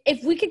just,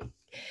 if we could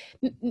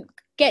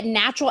get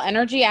natural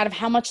energy out of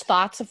how much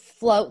thoughts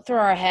float through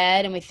our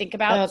head and we think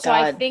about. So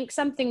I think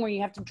something where you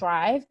have to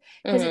drive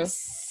because it's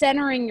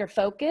centering your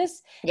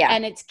focus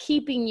and it's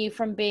keeping you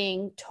from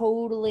being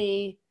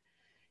totally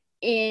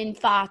in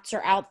thoughts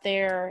or out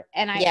there.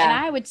 And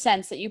I would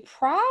sense that you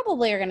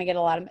probably are going to get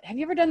a lot of, have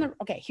you ever done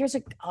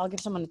I'll give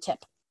someone a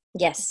tip.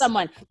 Yes.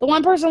 The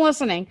one person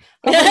listening,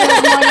 more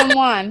than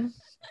one,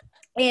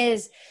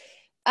 is,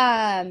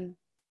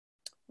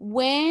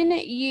 when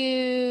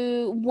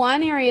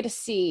one area to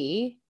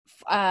see,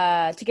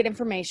 to get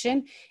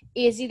information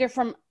is either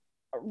from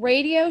a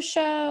radio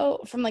show,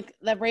 from like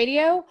the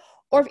radio,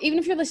 or even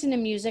if you're listening to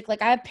music,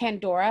 like I have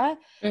Pandora,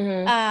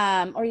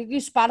 or you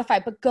use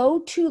Spotify, but go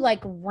to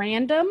like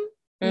random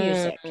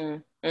music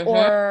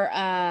or,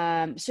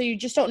 so you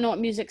just don't know what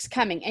music's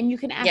coming, and you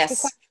can ask a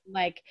question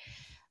like,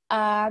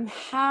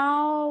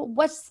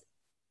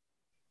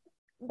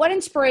 what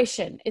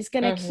inspiration is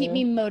going to keep Mm-hmm.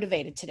 me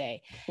motivated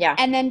today? Yeah.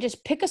 And then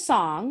just pick a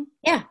song.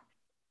 Yeah.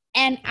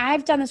 And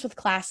I've done this with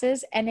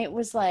classes, and it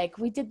was like,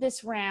 we did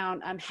this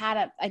round.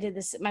 I did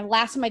this. My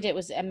last time I did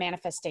was a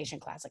manifestation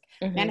class, like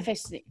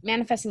Mm-hmm.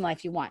 manifesting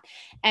life you want.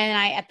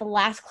 And at the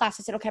last class,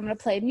 I said, okay, I'm going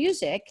to play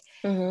music.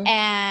 Mm-hmm.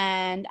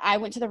 And I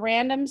went to the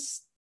random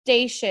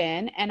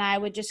station, and I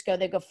would just go,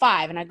 they go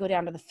 5, and I go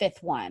down to the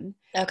 5th one.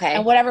 Okay.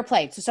 And whatever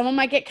played. So someone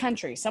might get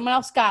country. Someone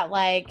else got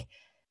like,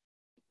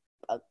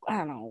 I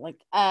don't know, like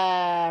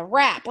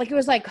rap. Like it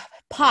was like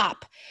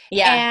pop.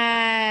 Yeah.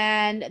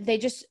 And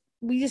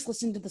we just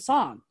listened to the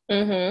song.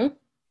 Mm-hmm.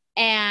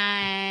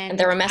 And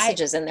there were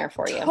messages in there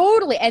for you.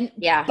 Totally. And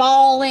Yeah.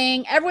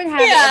 bawling. Everyone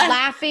had it,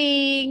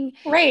 laughing.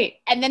 Right.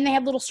 And then they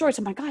had little stories.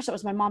 Oh my gosh, that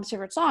was my mom's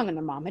favorite song, and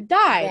their mom had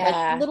died.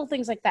 Yeah. Like little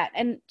things like that.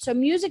 And so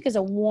music is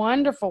a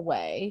wonderful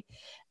way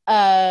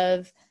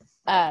of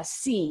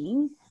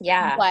seeing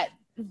what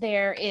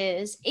there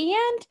is.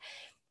 And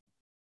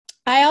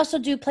I also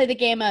do play the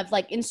game of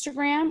like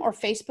Instagram or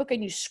Facebook,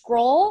 and you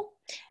scroll.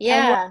 Yeah.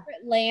 And wherever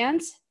it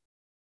lands,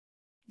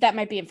 that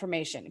might be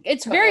information.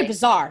 It's very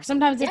bizarre.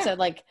 Sometimes it's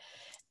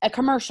a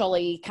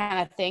commercial-y kind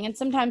of thing. And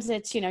sometimes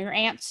it's, your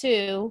Aunt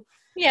Sue.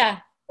 Yeah.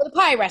 With a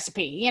pie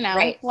recipe,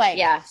 Right. Like,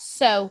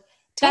 so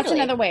that's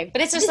another way.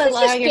 But it's just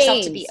allowing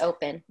yourself to be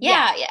open.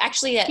 Yeah.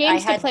 Actually,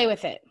 games to play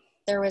with it.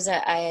 There was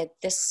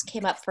this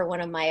came up for one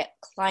of my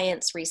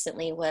clients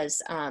recently,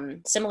 was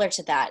similar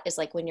to that, is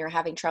like when you're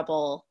having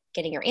trouble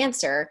getting your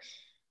answer,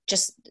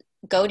 just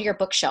go to your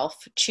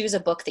bookshelf, choose a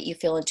book that you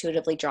feel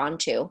intuitively drawn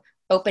to,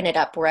 open it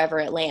up wherever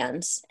it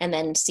lands, and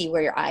then see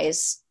where your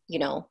eyes,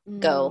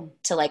 go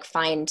to like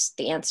find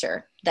the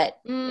answer that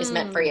is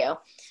meant for you.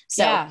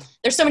 So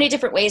there's so many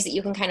different ways that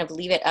you can kind of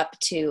leave it up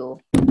to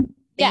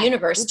the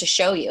universe to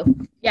show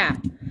you. Yeah.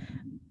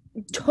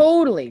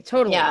 Totally.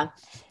 Yeah.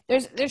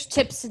 There's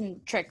tips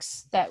and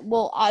tricks that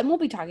we'll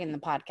be talking in the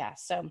podcast.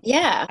 So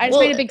yeah, I just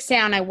made a big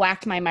sound. I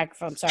whacked my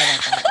microphone. Sorry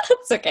about that.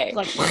 It's okay.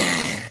 Like,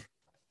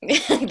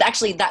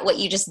 actually, that what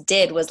you just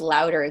did was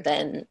louder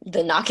than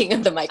the knocking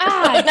of the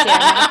microphone. Damn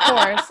it, of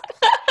course.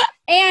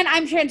 And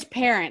I'm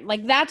transparent.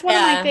 Like that's one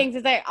of my things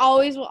is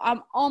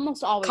I'm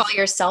almost always call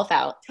yourself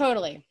out.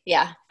 Totally.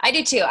 Yeah, I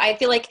do too. I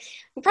feel like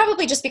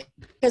probably just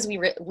because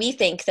we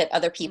think that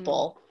other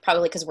people,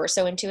 probably because we're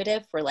so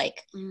intuitive, we're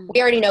like, we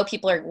already know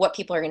what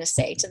people are going to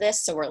say to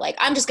this. So we're like,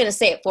 I'm just going to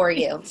say it for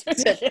you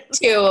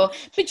to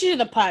put you to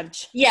the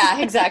punch. Yeah,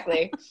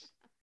 exactly.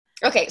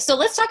 Okay. So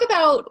let's talk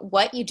about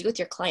what you do with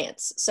your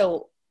clients.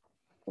 So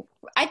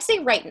I'd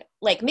say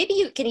like maybe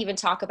you can even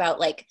talk about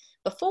like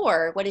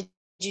before, what did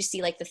you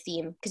see like the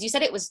theme? Because you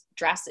said it was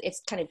drastic.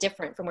 It's kind of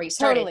different from where you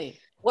started. Totally.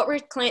 What were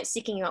clients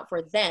seeking you out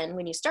for then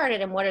when you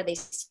started, and what are they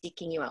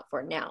seeking you out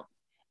for now?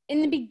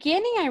 In the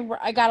beginning,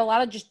 I got a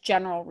lot of just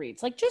general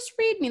reads, like just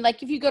read me.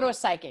 Like if you go to a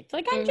psychic,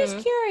 like I'm just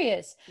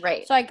curious.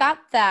 Right. So I got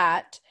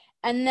that.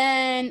 And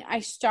then I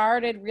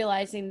started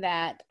realizing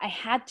that I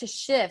had to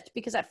shift,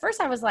 because at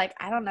first I was like,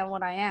 I don't know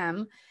what I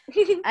am.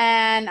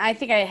 And I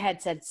think I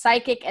had said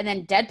psychic, and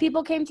then dead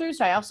people came through.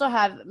 So I also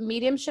have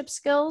mediumship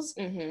skills.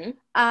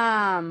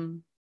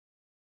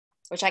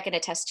 Which I can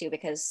attest to,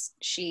 because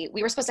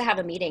we were supposed to have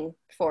a meeting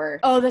for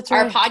our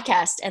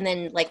podcast. And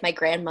then like my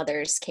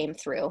grandmothers came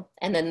through,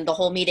 and then the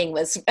whole meeting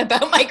was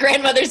about my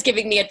grandmothers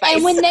giving me advice.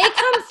 And when they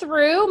come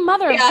through,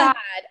 mother of God,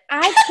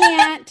 I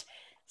can't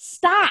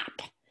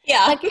stop.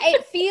 Yeah. Like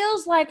it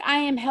feels like I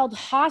am held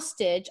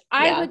hostage.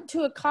 I went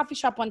to a coffee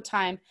shop one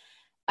time.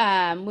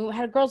 We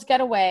had a girls'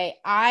 getaway.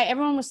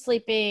 Everyone was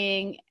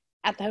sleeping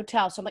at the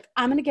hotel. So I'm like,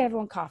 I'm going to get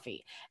everyone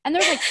coffee. And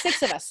there's like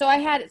 6 of us. So I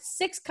had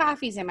 6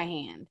 coffees in my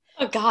hand.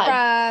 Oh God.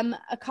 From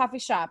a coffee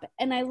shop.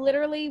 And I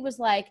literally was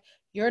like,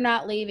 you're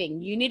not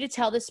leaving. You need to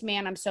tell this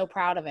man I'm so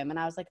proud of him. And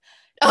I was like,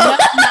 nope,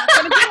 not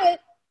going to do it.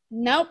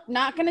 Nope,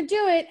 not going to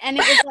do it. And it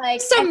was like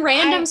some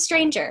random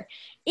stranger.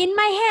 In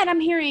my head,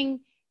 I'm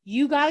hearing,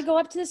 you got to go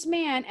up to this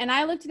man. And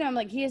I looked at him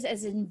like, he is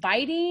as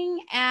inviting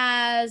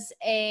as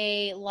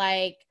a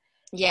like,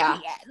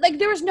 like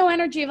there was no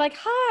energy of like,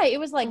 hi. It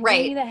was like,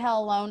 leave me the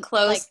hell alone.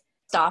 Closed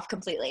off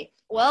completely.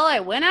 Well,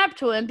 I went up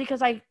to him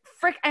because I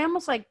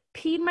almost like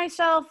peed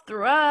myself,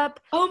 threw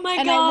up. Oh my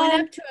God. And I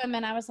went up to him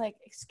and I was like,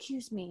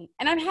 excuse me.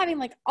 And I'm having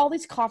like all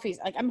these coffees.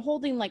 Like I'm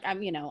holding like, I'm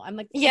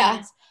like,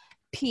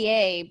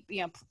 PA,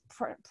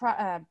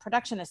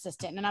 production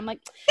assistant. And I'm like,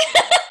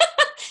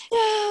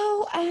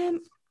 so, I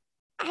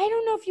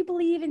don't know if you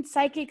believe in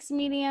psychics,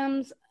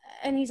 mediums.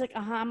 And he's like,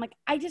 I'm like,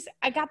 I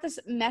got this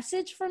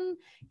message from,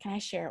 can I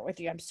share it with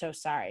you? I'm so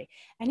sorry.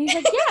 And he's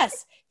like,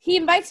 yes. He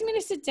invites me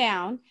to sit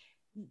down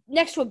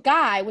next to a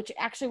guy, which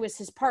actually was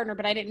his partner,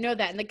 but I didn't know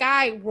that. And the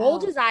guy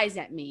rolled his eyes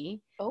at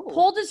me,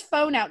 pulled his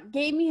phone out,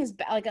 gave me his,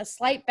 like a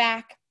slight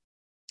back,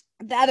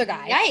 the other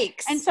guy.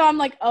 Yikes. And so I'm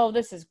like, oh,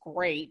 this is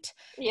great.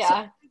 Yeah. So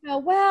I go,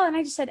 well, and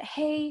I just said,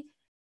 hey,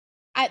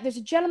 there's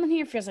a gentleman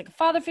here, feels like a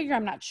father figure.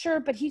 I'm not sure,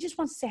 but he just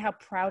wants to say how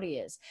proud he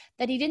is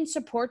that he didn't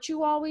support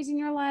you always in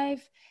your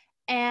life.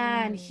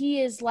 And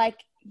he is like,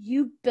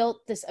 you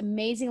built this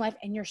amazing life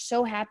and you're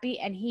so happy.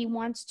 And he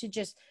wants to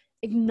just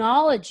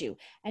acknowledge you.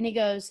 And he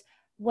goes,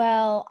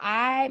 Well,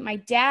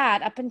 my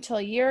dad, up until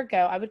a year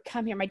ago, I would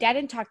come here. My dad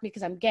didn't talk to me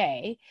because I'm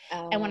gay.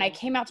 And when I Oh.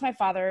 came out to my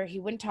father, he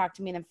wouldn't talk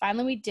to me. And then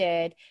finally we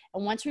did.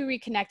 And once we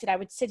reconnected, I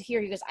would sit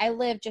here. He goes, I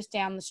live just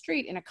down the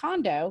street in a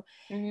condo.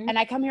 Mm-hmm. And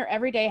I come here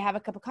every day, have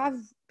a cup of coffee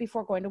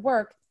before going to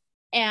work.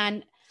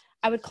 And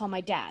I would call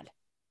my dad.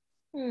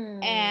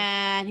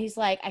 And he's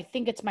like, I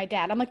think it's my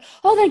dad. I'm like,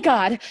 oh, thank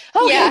God.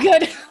 Okay,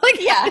 good. Like,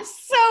 I was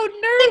so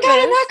nervous. Thank God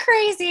I'm not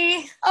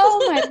crazy.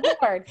 Oh my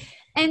Lord.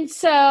 And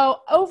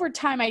so over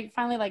time, I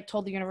finally like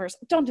told the universe,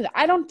 don't do that.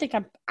 I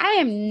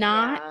am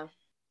not. Yeah.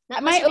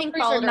 Not My unless you're being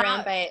ovaries followed are around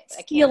not by a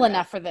steel camera.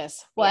 enough for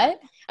this. What?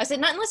 Yeah. I said,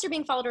 not unless you're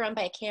being followed around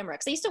by a camera.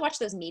 Because I used to watch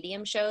those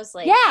medium shows,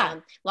 like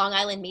Long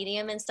Island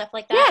Medium and stuff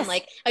like that. Yes. And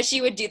like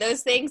she would do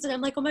those things. And I'm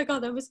like, oh my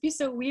God, that must be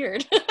so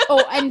weird.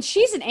 Oh, and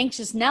she's an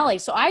anxious Nelly.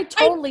 So I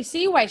totally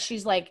see why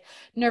she's like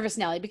nervous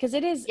Nelly, because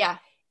it is. Yeah.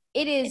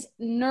 It is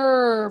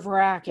nerve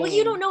wracking. Well,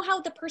 you don't know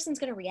how the person's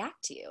going to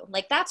react to you.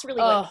 Like, that's really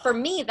what, for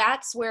me,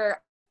 that's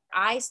where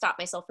I stop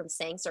myself from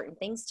saying certain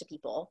things to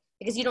people,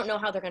 because you don't know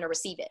how they're going to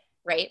receive it.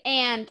 Right.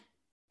 And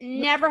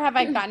never have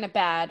I gotten a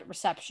bad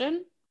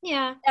reception.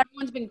 Yeah.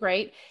 Everyone's been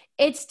great.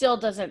 It still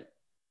doesn't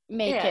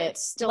make it.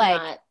 It's still like,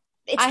 not.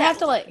 It's I have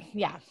to like,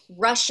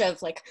 rush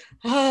of like,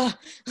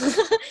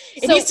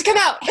 it needs to come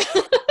out.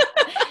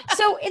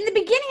 So in the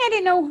beginning, I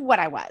didn't know what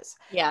I was.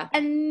 Yeah.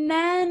 And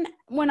then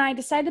when I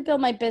decided to build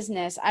my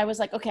business, I was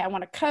like, okay, I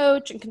want to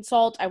coach and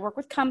consult. I work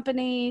with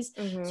companies.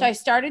 Mm-hmm. So I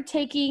started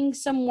taking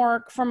some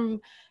work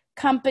from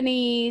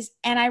companies,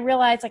 and I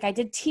realized like I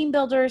did team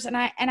builders,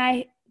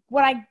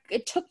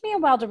 it took me a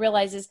while to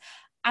realize is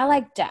I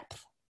like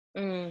depth.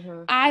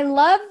 Mm-hmm. I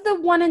love the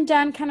one and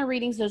done kind of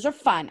readings. Those are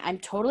fun. I'm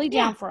totally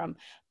down for them.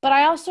 But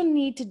I also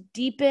need to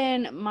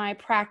deepen my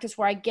practice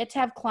where I get to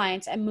have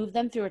clients and move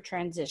them through a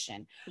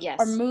transition. Yes.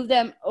 Or move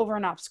them over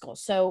an obstacle.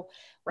 So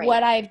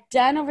what I've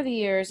done over the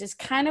years is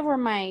kind of where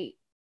my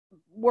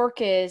work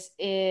is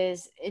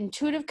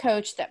intuitive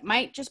coach that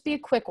might just be a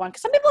quick one.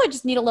 Because some people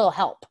just need a little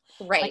help.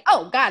 Right. Like,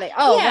 oh, got it.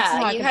 Oh, that's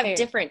how you have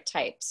different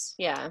types.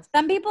 Yeah.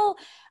 Some people,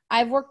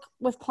 I've worked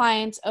with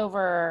clients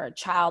over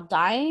child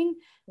dying,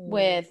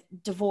 with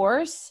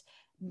divorce,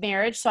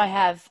 marriage. So I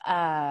have,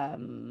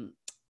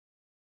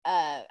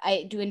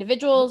 I do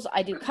individuals,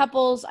 I do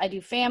couples, I do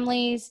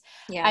families.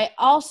 Yeah. I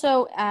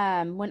also,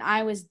 when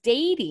I was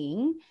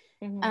dating,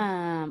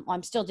 well,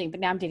 I'm still dating, but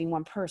now I'm dating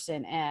one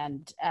person,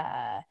 and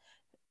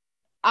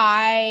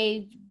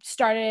I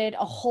started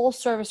a whole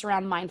service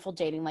around mindful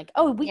dating. Like,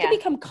 we can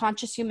become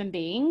conscious human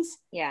beings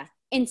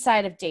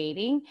inside of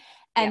dating.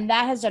 And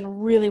that has done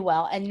really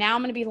well. And now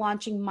I'm going to be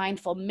launching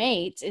Mindful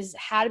Mates, is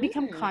how to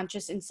become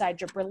conscious inside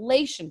your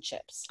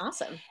relationships.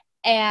 Awesome.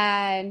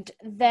 And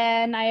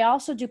then I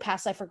also do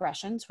past life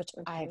regressions, which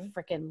I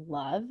freaking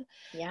love.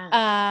 Yeah.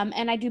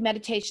 And I do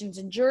meditations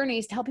and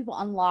journeys to help people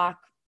unlock,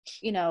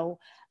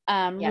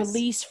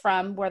 release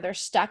from where they're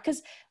stuck.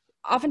 Because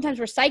oftentimes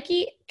we're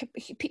psyche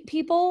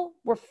people,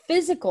 we're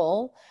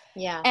physical.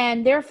 Yeah.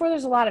 And therefore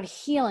there's a lot of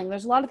healing.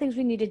 There's a lot of things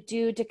we need to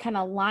do to kind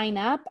of line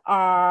up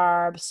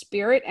our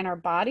spirit and our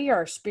body, or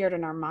our spirit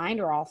and our mind,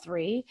 or all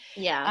three.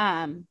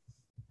 Yeah.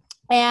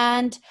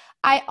 And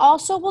I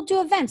also will do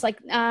events. Like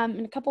in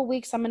a couple of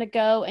weeks, I'm going to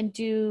go and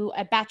do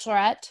a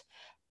bachelorette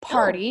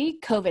party,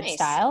 COVID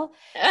style.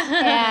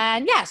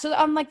 And so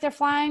I'm like, they're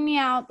flying me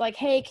out like,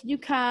 hey, can you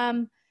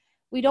come?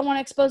 We don't want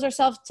to expose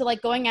ourselves to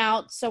like going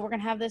out. So we're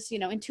going to have this,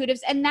 intuitives.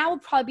 And that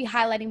would probably be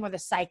highlighting more the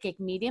psychic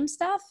medium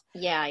stuff.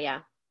 Yeah. Yeah.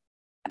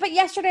 But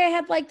yesterday I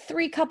had like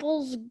 3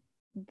 couples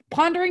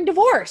pondering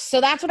divorce. So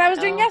that's what I was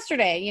doing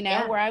yesterday,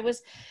 where I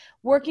was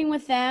working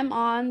with them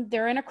on,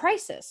 they're in a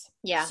crisis.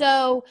 Yeah.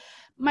 So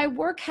my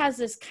work has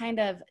this kind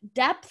of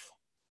depth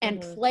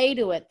and play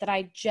to it that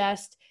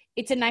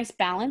it's a nice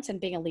balance. And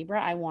being a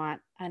Libra, I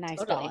want a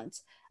nice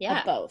balance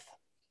of both.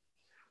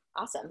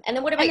 Awesome. And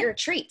then what about your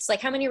retreats? Like,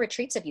 how many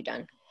retreats have you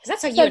done?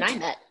 Because that's how you and I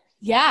met.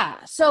 Yeah.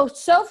 So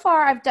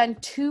far I've done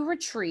 2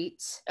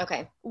 retreats.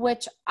 Okay.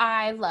 Which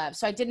I love.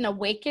 So I did an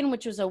Awaken,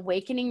 which was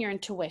awakening your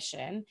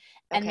intuition.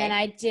 Okay. And then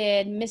I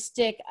did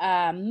Mystic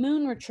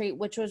Moon Retreat,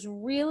 which was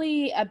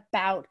really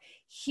about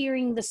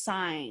hearing the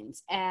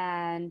signs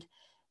and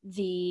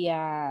the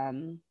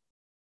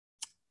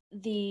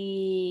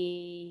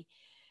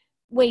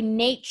way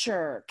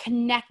nature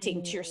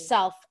connecting to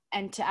yourself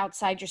and to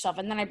outside yourself.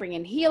 And then I bring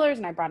in healers,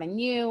 and I brought in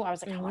you. I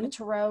was like, I want a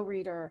tarot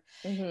reader.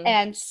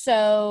 And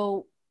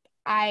so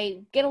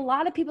I get a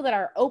lot of people that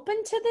are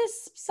open to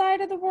this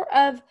side of the world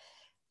of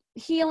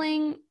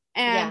healing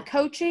and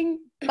coaching,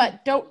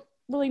 but don't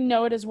really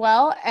know it as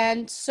well.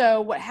 And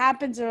so what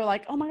happens, they're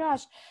like, oh my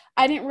gosh,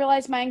 I didn't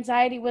realize my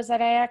anxiety was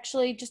that I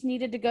actually just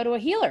needed to go to a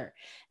healer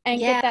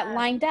and get that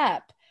lined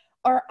up.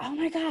 Or, oh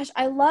my gosh,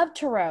 I love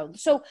tarot.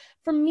 So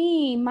for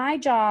me, my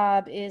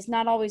job is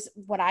not always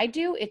what I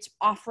do. It's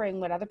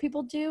offering what other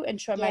people do and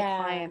showing my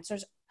clients.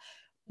 There's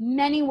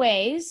many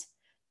ways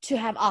to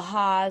have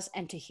ahas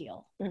and to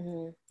heal.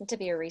 And to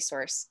be a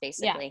resource,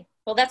 basically. Yeah.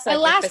 Well, that's like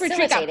my last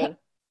retreat.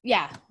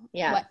 Yeah.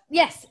 What?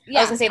 Yes. Yeah.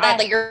 I was gonna say that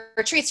like your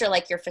retreats are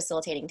like your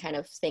facilitating kind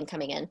of thing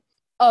coming in.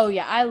 Oh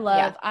yeah. I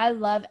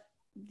love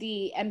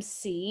the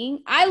emceeing.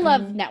 I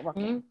love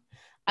networking.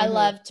 I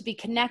love to be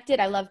connected.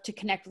 I love to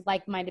connect with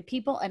like-minded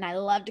people, and I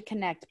love to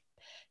connect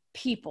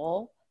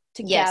people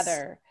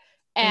together.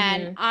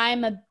 And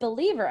I'm a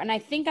believer, and I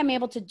think I'm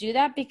able to do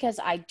that because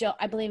I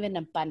believe in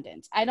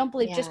abundance. I don't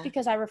believe just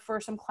because I refer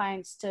some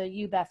clients to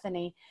you,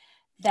 Bethany,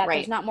 that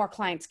there's not more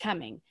clients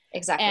coming.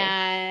 Exactly.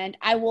 And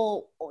I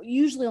will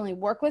usually only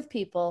work with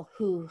people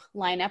who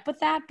line up with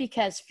that,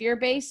 because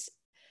fear-based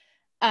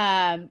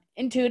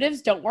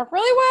intuitives don't work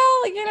really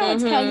well. You know,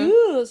 it's kind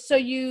of, so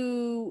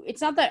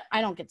it's not that I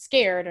don't get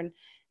scared and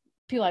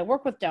people I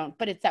work with don't,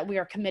 but it's that we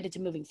are committed to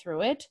moving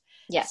through it.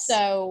 Yes.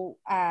 So,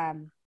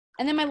 and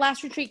then my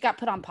last retreat got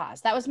put on pause.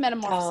 That was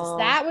Metamorphosis.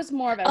 That was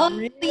more of a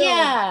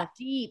real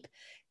deep,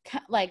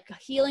 like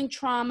healing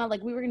trauma.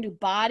 Like we were going to do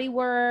body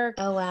work.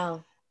 Oh,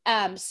 wow.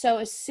 So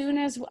as soon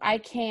as I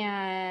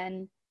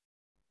can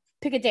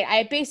pick a day,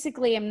 I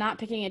basically am not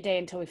picking a day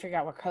until we figure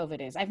out what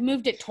COVID is. I've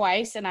moved it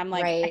twice, and I'm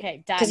like,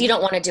 okay, done. Because you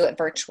don't want to do it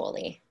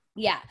virtually.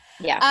 Yeah.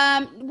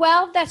 Yeah.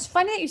 Well, that's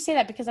funny that you say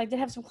that, because I did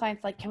have some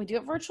clients like, can we do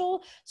it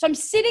virtual? So I'm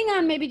sitting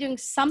on maybe doing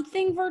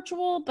something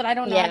virtual, but I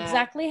don't know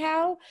exactly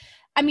how.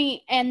 I mean,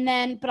 and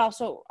then, but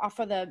also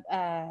offer the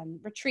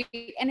retreat,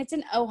 and it's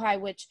in Ojai,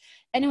 which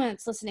anyone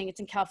that's listening, it's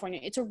in California.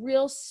 It's a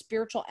real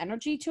spiritual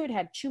energy to it. It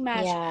had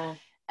Chumash,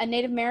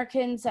 Native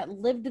Americans that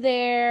lived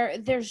there.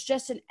 There's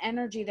just an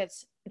energy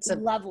that's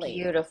lovely,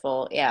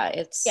 beautiful. Yeah,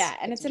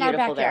 and it's in our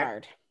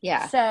backyard. There.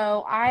 Yeah.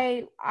 So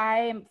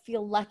I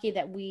feel lucky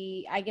that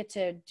I get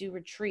to do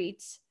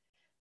retreats.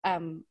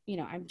 You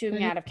know, I'm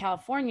doing out of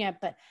California,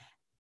 but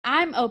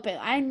I'm open.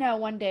 I know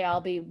one day I'll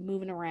be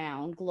moving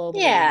around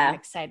globally. Yeah. I'm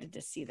excited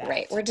to see that.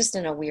 Right. We're just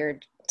in a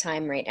weird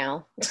time right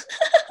now.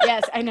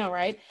 Yes, I know,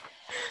 right?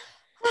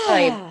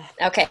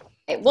 Okay.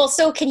 Well,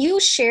 so can you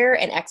share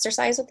an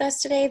exercise with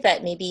us today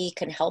that maybe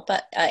can help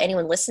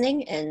anyone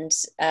listening and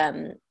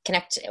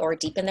connect or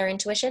deepen their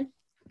intuition?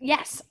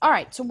 Yes. All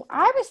right. So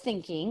I was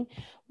thinking,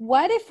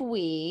 what if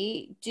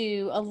we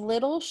do a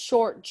little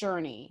short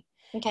journey?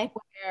 Okay.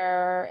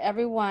 Where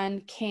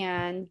everyone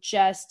can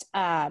just,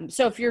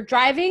 so if you're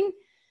driving,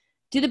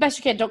 do the best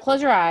you can. Don't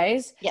close your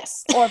eyes.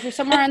 Yes. Or if you're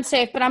somewhere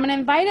unsafe, but I'm going to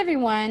invite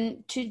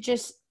everyone to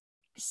just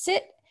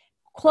sit,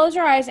 close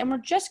your eyes, and we're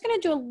just going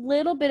to do a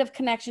little bit of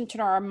connection to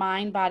our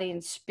mind, body,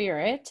 and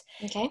spirit.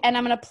 Okay. And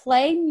I'm going to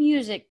play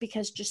music,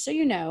 because just so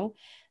you know,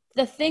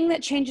 the thing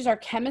that changes our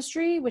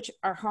chemistry, which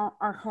are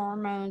our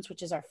hormones,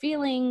 which is our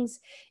feelings,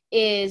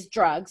 is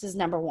drugs, is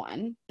number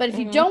one. But if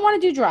you don't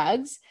want to do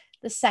drugs,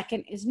 the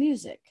second is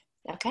music.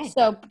 Okay.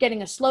 So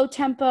getting a slow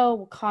tempo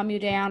will calm you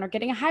down, or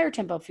getting a higher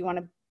tempo if you want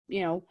to,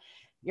 you know,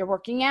 you're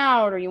working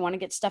out or you want to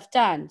get stuff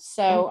done.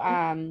 So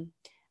I'm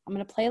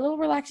going to play a little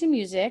relaxing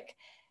music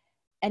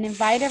and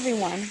invite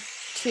everyone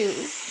to,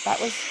 that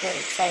was very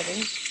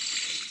exciting.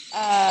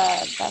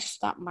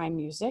 That's not my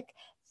music.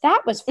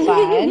 That was fun.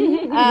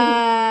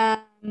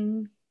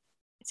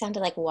 It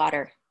sounded like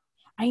water.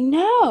 I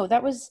know.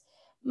 That was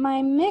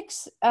my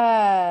mix.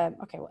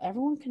 Okay, well,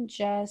 everyone can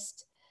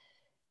just,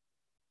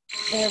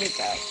 there we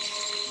go.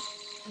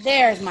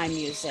 There's my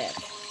music.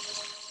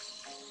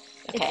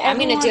 Okay, I'm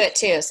going to do it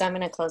too, so I'm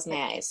going to close my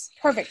eyes.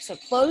 Perfect. So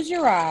close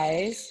your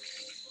eyes,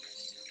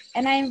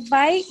 and I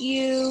invite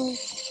you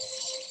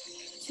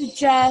to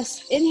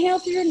just inhale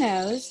through your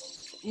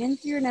nose, in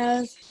through your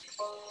nose,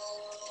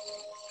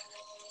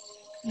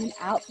 and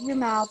out through your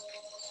mouth.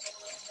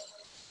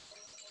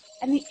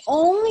 And the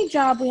only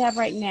job we have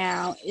right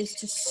now is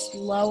to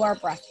slow our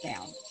breath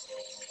down.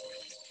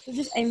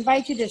 So I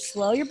invite you to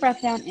slow your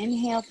breath down.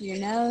 Inhale through your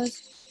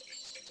nose.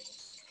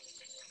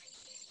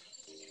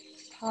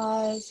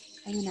 Pause,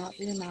 and then out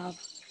through your mouth.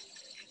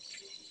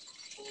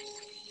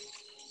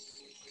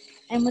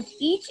 And with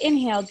each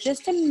inhale,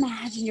 just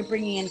imagine you're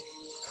bringing in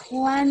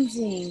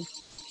cleansing,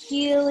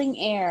 healing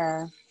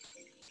air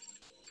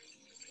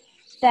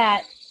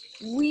that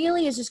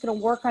really is just going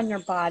to work on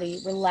your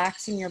body,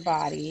 relaxing your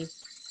body,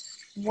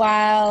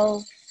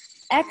 while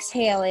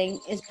exhaling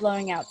is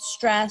blowing out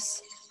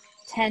stress,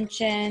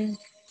 tension,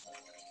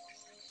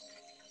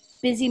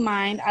 busy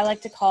mind. I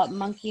like to call it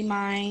monkey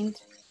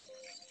mind.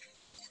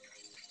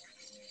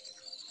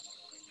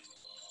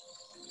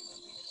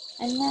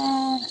 And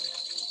then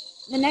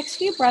the next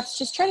few breaths,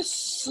 just try to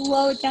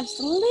slow it down just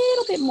a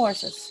little bit more.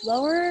 So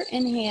slower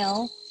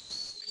inhale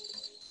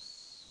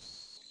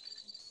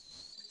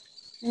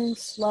and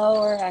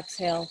slower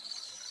exhale.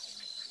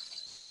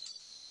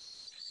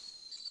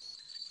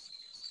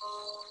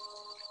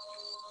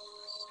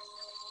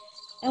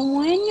 And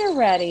when you're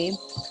ready,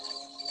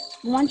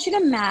 I want you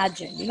to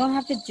imagine, you don't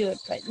have to do it,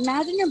 but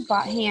imagine your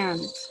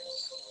hands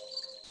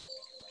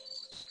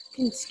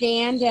can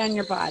scan down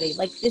your body.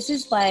 Like this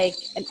is like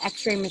an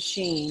x-ray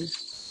machine,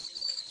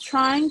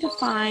 trying to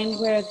find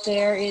where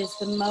there is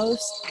the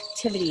most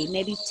activity,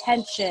 maybe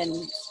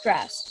tension,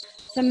 stress.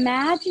 So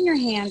imagine your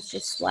hands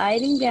just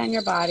sliding down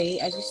your body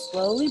as you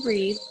slowly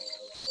breathe,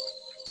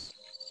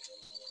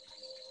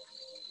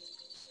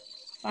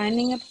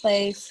 finding a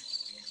place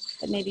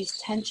that maybe is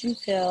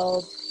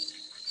tension-filled,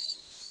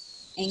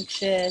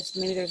 anxious,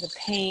 maybe there's a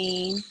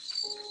pain.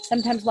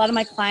 Sometimes a lot of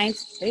my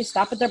clients, they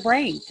stop at their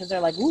brain because they're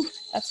like, ooh,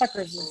 that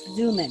sucker's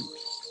zooming.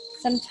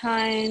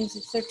 Sometimes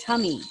it's their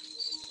tummy.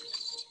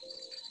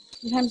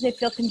 Sometimes they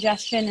feel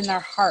congestion in their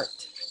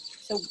heart.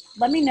 So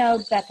let me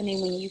know, Bethany,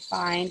 when you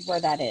find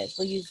where that is.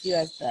 We'll use you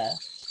as the...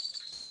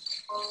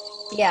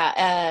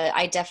 Yeah,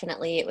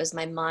 it was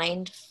my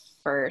mind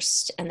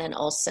first and then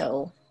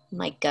also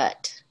my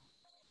gut.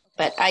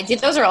 But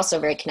those are also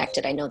very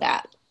connected. I know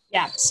that.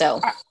 Yeah. So.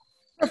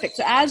 Perfect.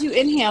 So as you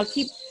inhale,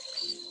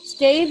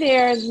 stay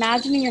there,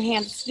 imagining your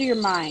hands through your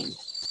mind.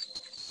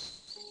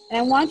 And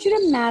I want you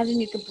to imagine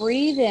you could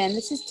breathe in.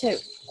 This is to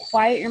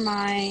quiet your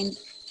mind,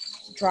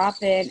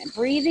 drop in, and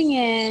breathing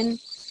in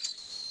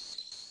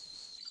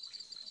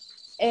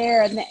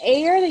air. And the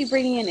air that you're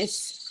bringing in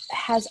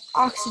has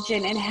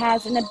oxygen and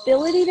has an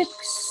ability to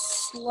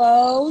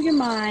slow your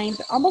mind,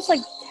 but almost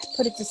like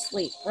put it to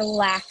sleep,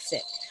 relax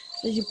it.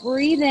 So as you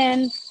breathe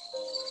in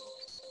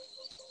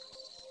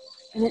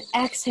and then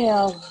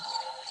exhale,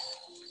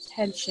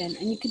 tension,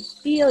 and you can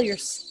feel your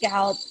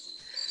scalp.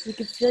 You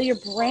can feel your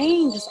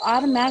brain just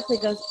automatically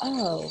goes,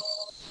 oh,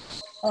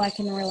 I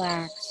can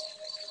relax.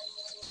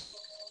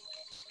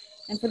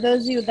 And for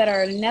those of you that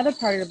are in another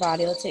part of your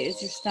body, let's say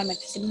it's your stomach,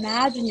 just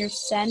imagine you're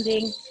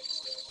sending,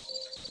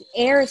 the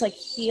air is like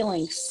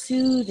healing,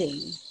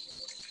 soothing,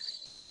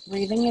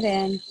 breathing it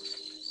in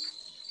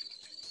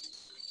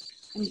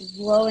and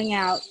blowing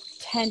out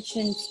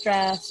tension,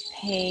 stress,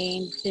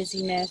 pain,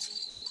 busyness.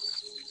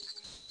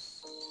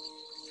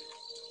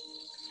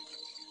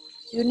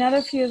 Do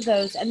another few of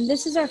those. And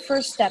this is our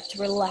first step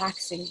to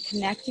relaxing,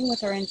 connecting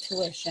with our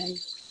intuition,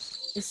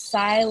 is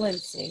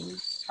silencing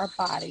our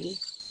body.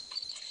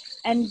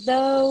 And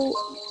though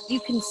you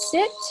can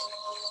sit,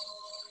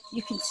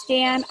 you can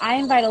stand, I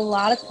invite a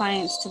lot of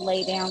clients to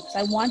lay down because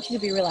I want you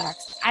to be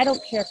relaxed. I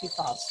don't care if you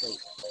fall asleep.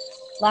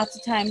 Lots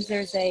of times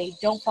there's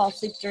don't fall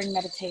asleep during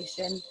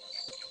meditation.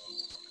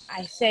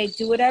 I say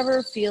do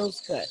whatever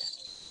feels good.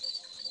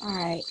 All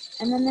right.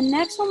 And then the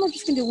next one, we're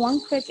just going to do one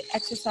quick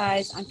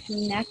exercise on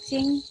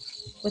connecting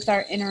with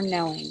our inner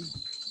knowing.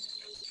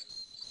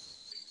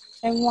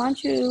 I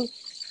invite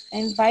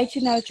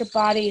you now that your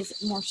body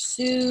is more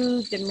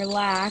soothed and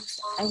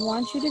relaxed. I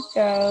want you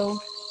to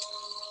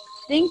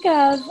think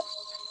of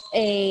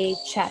a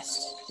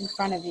chest in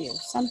front of you.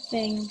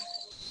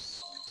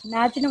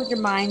 Imagine it with your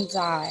mind's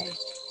eye.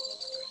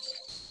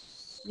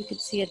 You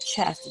could see a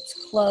chest. It's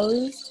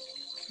closed.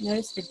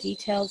 Notice the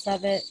details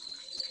of it.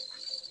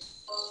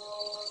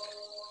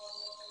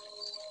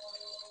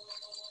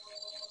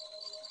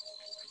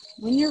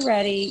 When you're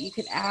ready, you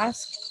can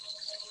ask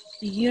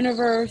the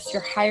universe,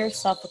 your higher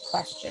self, a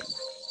question.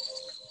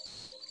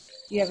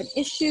 Do you have an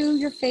issue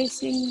you're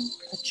facing?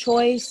 A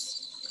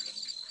choice?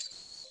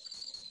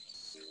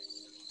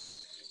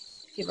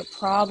 Do you have a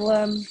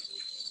problem? Do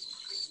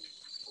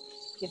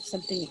you have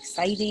something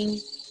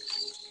exciting?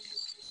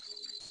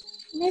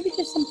 Maybe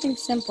just something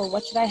simple.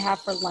 What should I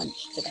have for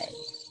lunch today?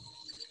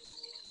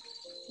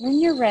 When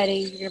you're ready,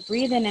 you're going to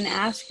breathe in and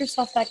ask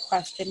yourself that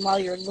question while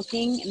you're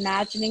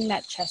imagining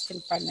that chest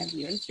in front of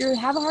you. And if you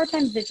have a hard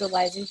time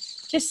visualizing,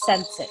 just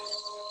sense it.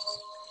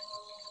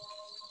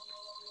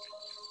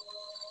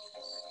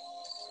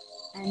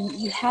 And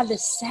you have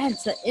this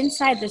sense that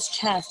inside this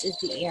chest is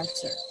the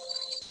answer,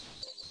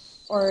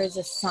 or is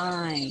a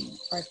sign,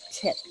 or a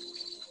tip,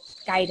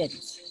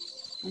 guidance.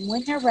 And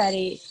when you're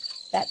ready,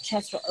 that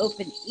chest will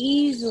open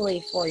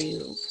easily for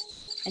you.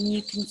 And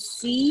you can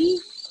see,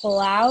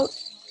 pull out,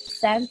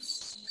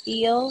 sense,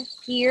 feel,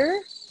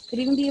 hear. Could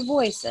even be a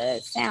voice,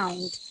 a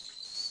sound,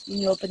 when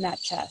you open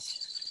that chest.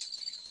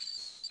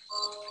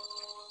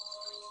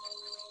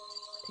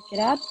 Pick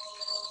it up.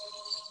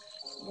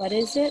 What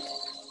is it?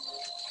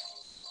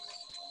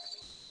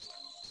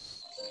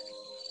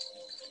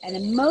 And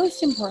then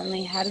most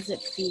importantly, how does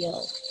it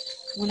feel?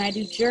 When I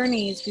do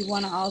journeys, we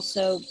want to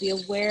also be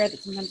aware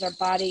that sometimes our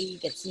body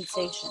gets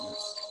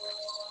sensations.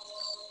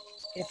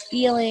 Get a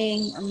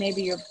feeling, or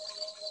maybe your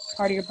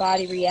part of your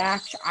body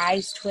reacts, your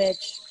eyes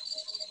twitch.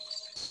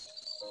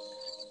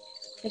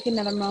 Take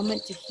another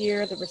moment to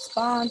hear the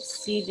response,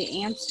 see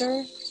the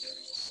answer.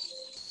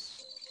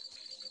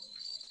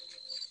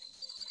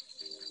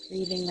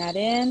 Breathing that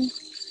in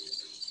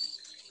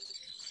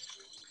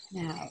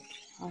and out.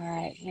 All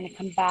right, I'm going to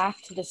come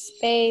back to the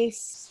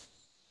space,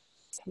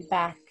 come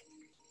back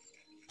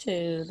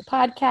to the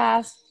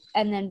podcast,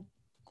 and then,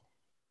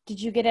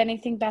 did you get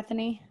anything,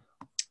 Bethany?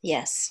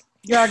 Yes.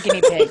 You're our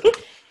guinea pig.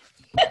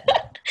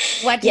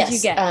 What did you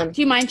get?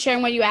 Do you mind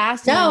sharing what you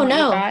asked? No. You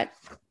got?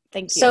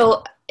 Thank you.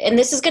 So, and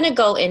this is going to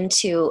go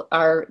into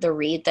the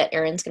read that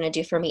Erin's going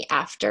to do for me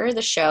after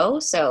the show.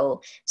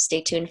 So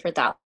stay tuned for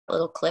that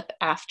little clip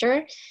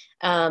after.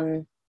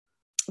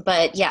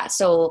 But yeah,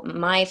 so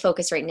my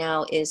focus right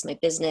now is my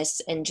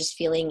business and just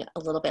feeling a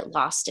little bit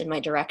lost in my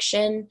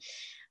direction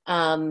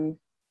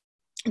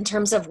in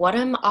terms of what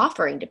I'm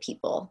offering to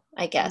people,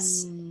 I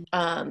guess.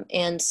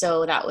 And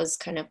so that was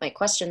kind of my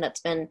question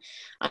that's been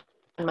on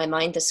my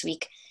mind this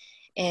week.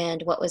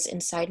 And what was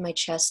inside my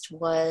chest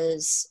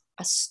was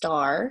a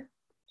star.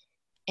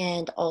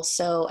 And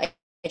also I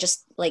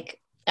just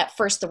at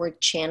first the word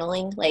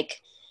channeling,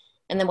 like,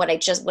 and then what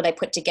I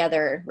put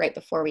together right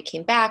before we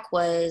came back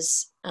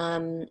was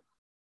I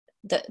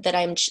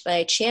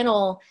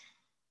channel.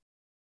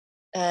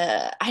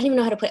 I don't even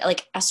know how to put it,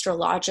 like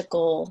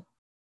astrological.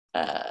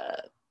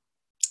 I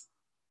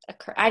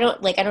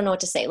don't know what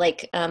to say.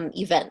 Like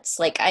events.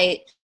 Like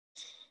I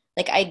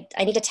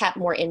need to tap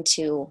more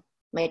into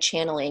my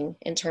channeling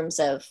in terms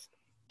of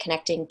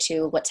connecting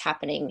to what's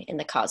happening in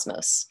the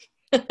cosmos.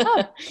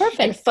 Oh, perfect.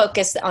 And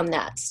focus on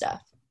that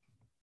stuff.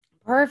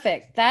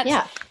 Perfect.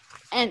 Yeah.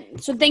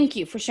 And so thank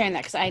you for sharing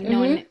that, because I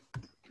know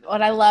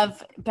what I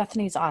love.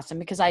 Bethany's awesome,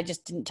 because I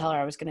just didn't tell her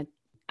I was going to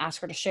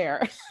ask her to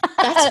share.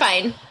 That's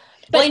fine.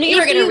 Well, I knew you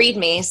were going to read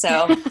me,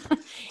 so.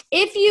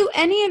 If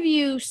any of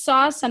you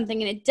saw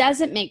something and it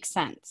doesn't make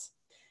sense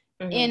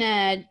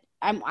I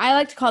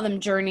like to call them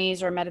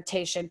journeys or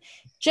meditation,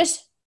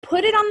 just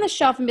put it on the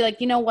shelf and be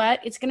like, you know what?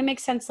 It's going to make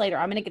sense later.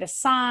 I'm going to get a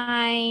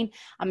sign.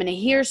 I'm going to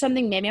hear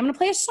something. Maybe I'm going to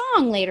play a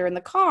song later in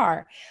the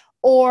car,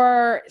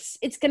 or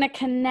it's going to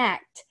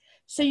connect.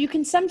 So you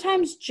can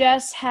sometimes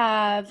just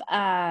have,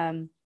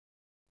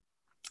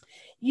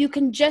 you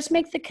can just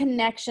make the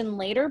connection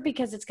later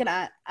because it's going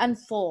to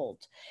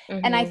unfold.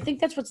 And I think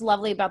that's what's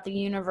lovely about the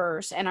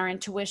universe and our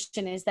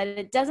intuition, is that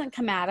it doesn't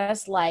come at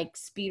us like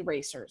speed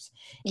racers.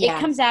 Yeah. It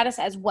comes at us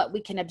as what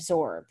we can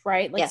absorb,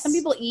 right? Like some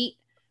people eat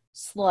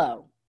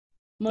slow,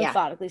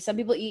 methodically. Some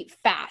people eat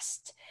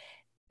fast.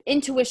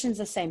 Intuition's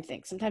the same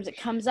thing. Sometimes it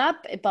comes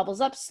up, it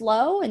bubbles up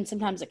slow, and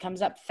sometimes it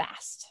comes up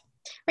fast.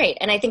 Right.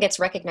 And I think it's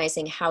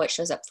recognizing how it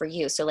shows up for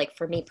you. So like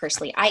for me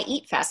personally, I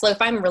eat fast. So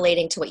if I'm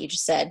relating to what you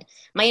just said,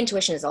 my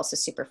intuition is also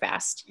super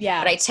fast.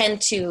 Yeah. But I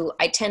tend to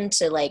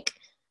like,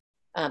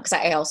 because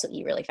I also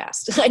eat really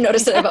fast. I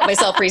noticed it about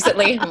myself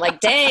recently. I'm like,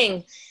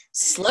 dang,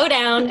 slow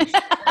down.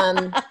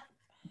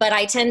 But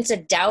I tend to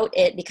doubt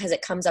it because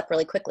it comes up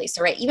really quickly.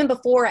 So right, even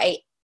before I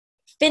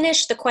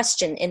finish the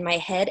question in my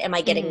head, am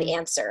I getting the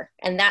answer?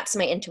 And that's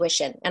my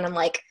intuition. And I'm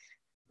like,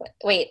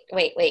 wait,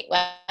 what?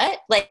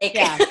 Like,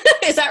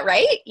 is that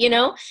right? You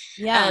know?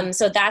 Yeah.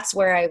 So that's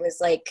where I was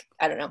like,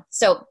 I don't know.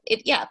 So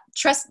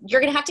trust, you're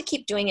going to have to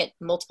keep doing it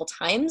multiple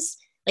times,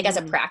 like as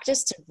a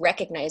practice, to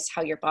recognize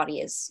how your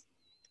body is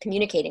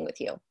communicating with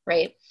you.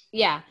 Right.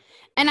 Yeah.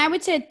 And I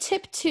would say a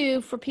tip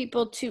too for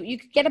people you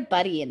could get a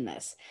buddy in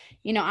this.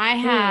 You know, I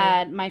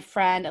had my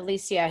friend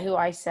Alicia, who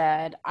I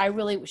said,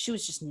 she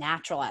was just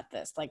natural at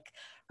this. Like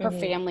her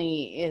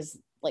family is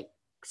like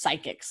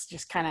psychics,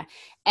 just kind of.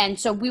 And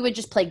so we would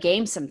just play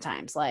games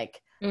sometimes, like,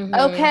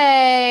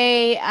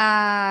 okay,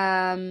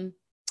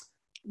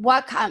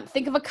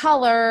 think of a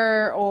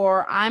color,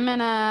 or I'm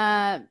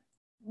gonna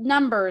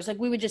numbers. Like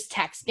we would just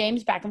text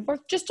games back and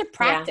forth just to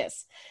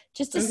practice,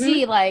 just to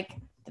see, like,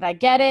 did I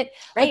get it?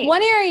 Right. Like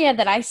one area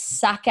that I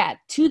suck at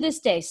to this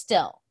day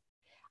still,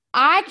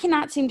 I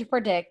cannot seem to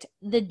predict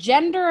the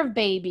gender of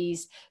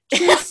babies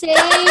to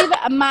save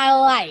my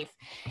life.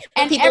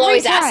 And people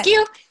always ask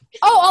you?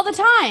 Oh, all the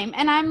time.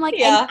 And I'm like,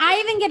 and I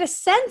even get a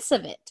sense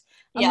of it.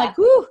 I'm like,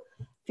 ooh,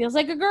 feels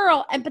like a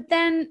girl. But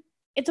then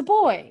it's a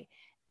boy.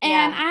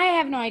 And I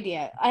have no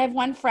idea. I have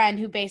one friend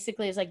who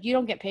basically is like, you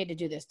don't get paid to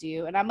do this, do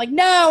you? And I'm like,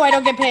 no, I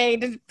don't get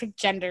paid to pick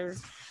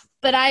genders.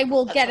 But I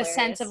will get hilarious. A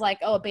sense of like,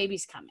 oh, a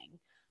baby's coming.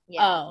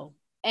 Yeah. Oh,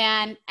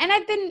 and I'm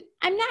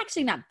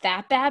actually not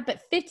that bad,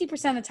 but 50%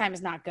 of the time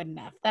is not good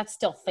enough. That's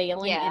still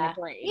failing in a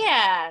grade.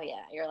 Yeah.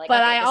 You're like,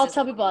 but I'll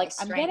tell people like,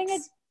 I'm getting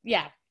it.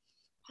 Yeah.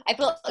 I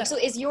feel so.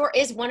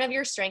 Is one of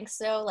your strengths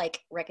though, like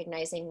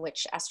recognizing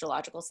which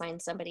astrological sign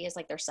somebody is,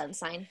 like their sun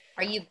sign?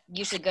 Are you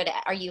usually good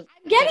at? Are you?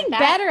 I'm getting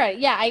better at it.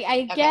 Yeah,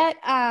 I get.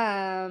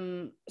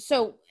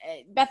 So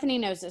Bethany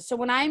knows this. So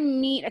when I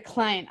meet a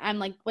client, I'm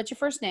like, "What's your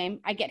first name?"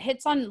 I get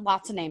hits on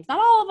lots of names, not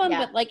all of them,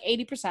 but like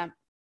 80%.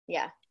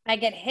 Yeah. I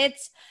get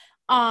hits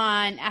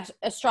on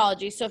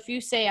astrology. So if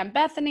you say I'm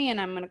Bethany and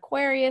I'm an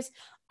Aquarius,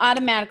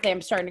 automatically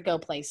I'm starting to go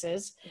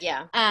places.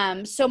 Yeah.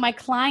 So my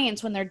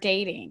clients, when they're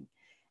dating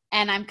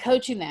and I'm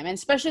coaching them, and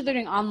especially if they're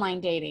doing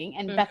online dating,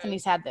 and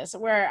Bethany's had this,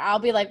 where I'll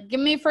be like, give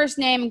me a first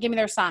name and give me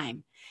their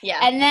sign. Yeah.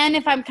 And then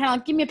if I'm kind of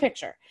like, give me a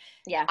picture.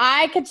 Yeah.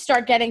 I could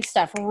start getting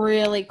stuff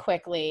really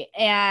quickly.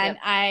 And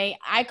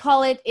I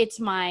call it's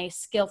my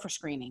skill for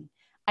screening.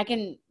 I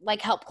can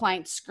like help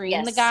clients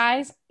screen the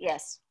guys.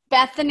 Yes.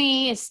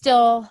 Bethany is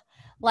still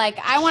like,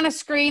 I want to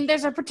screen.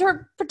 There's a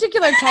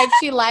particular type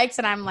she likes.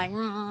 And I'm like, I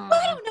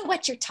don't know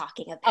what you're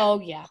talking about. Oh,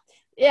 yeah.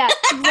 Yeah,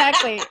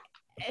 exactly.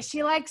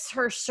 She likes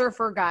her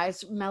surfer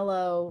guys,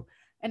 mellow.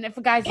 And if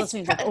a guy's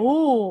listening, he's like,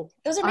 oh.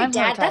 Those are my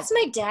dad. That's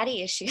my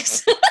daddy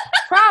issues.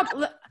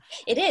 Probably.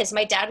 It is.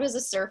 My dad was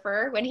a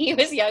surfer when he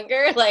was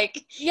younger.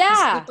 Like,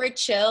 super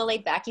chill,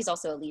 laid back. He's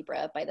also a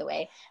Libra, by the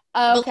way.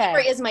 Okay.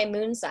 Libra is my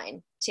moon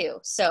sign, too.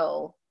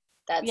 So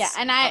that's. Yeah.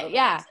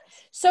 And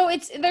so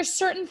there's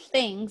certain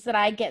things that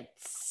I get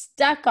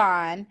stuck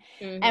on,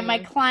 and my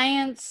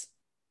clients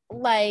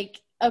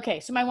like, okay,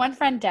 so my one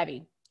friend,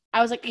 Debbie,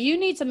 I was like, you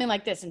need something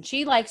like this. And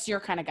she likes your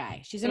kind of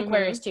guy. She's an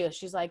Aquarius too.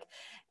 She's like,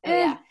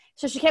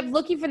 So she kept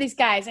looking for these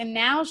guys, and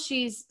now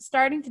she's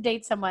starting to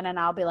date someone, and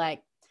I'll be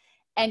like,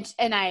 And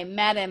I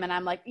met him and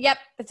I'm like, yep,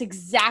 that's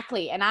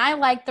exactly. And I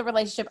liked the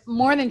relationship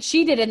more than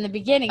she did in the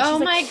beginning. Oh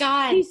She's my like,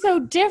 God. he's so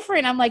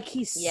different. I'm like,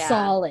 he's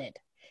solid.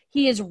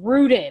 He is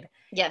rooted.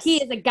 Yes.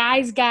 He is a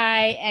guy's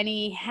guy and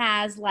he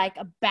has like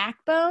a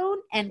backbone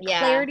and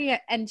clarity.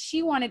 And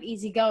she wanted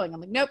easygoing. I'm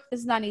like, nope, this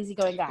is not an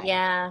easygoing guy.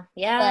 Yeah.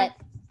 Yeah.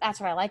 But that's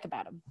what I like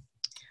about him.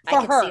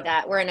 I could see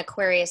that. Where an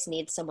Aquarius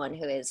needs someone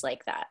who is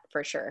like that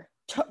for sure.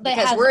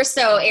 Because we're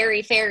so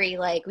airy fairy,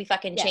 like we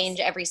fucking change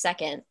every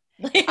second.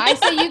 I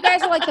say you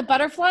guys are like the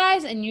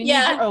butterflies and you need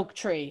your oak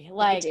tree.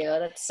 Like, you do.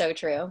 That's so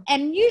true.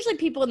 And usually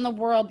people in the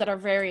world that are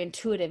very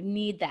intuitive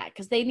need that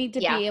because they need to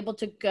be able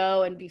to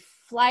go and be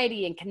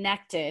flighty and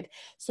connected.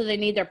 So they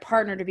need their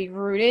partner to be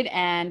rooted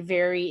and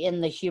very in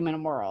the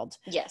human world.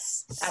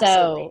 Yes.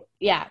 Absolutely. So,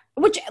 yeah.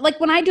 Which, like,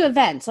 when I do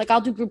events, like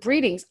I'll do group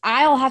readings,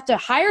 I'll have to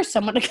hire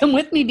someone to come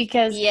with me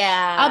because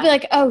I'll be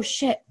like, oh,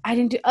 shit, I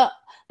didn't do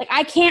like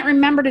I can't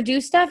remember to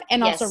do stuff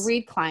and also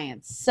read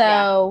clients.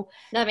 So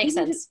that makes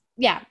sense.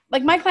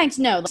 Like my clients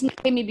know,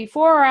 like me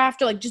before or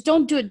after, like just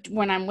don't do it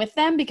when I'm with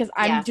them because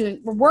we're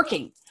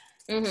working.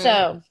 Mm-hmm.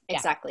 So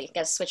exactly.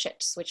 Got to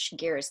switch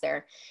gears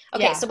there.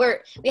 Okay. So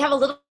we have a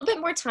little bit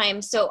more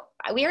time. So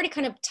we already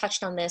kind of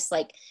touched on this,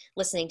 like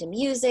listening to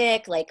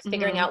music, like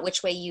figuring out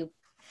which way you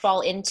fall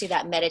into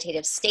that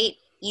meditative state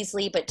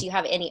easily, but do you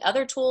have any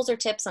other tools or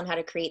tips on how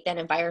to create that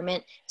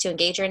environment to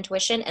engage your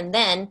intuition? And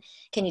then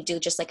can you do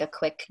just like a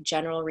quick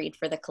general read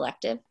for the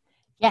collective?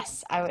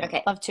 Yes, I would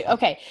love to.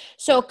 Okay.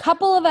 So a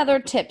couple of other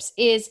tips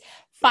is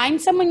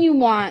find someone you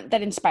want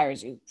that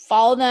inspires you.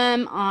 Follow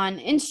them on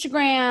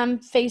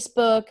Instagram,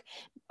 Facebook,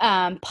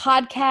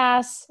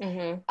 podcasts,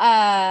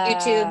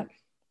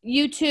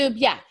 YouTube.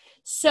 Yeah.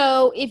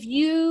 So if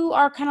you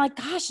are kind of like,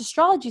 gosh,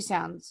 astrology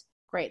sounds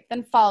great,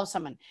 then follow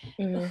someone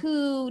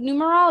who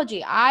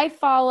numerology.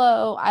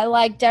 I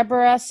like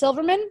Deborah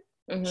Silverman.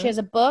 She has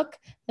a book,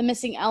 The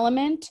Missing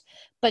Element,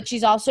 but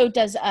she's also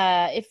does,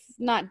 if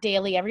not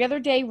daily, every other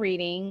day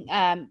reading,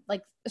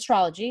 like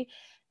astrology.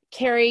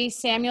 Carrie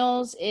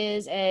Samuels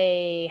is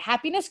a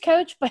happiness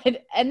coach,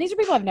 and these are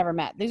people I've never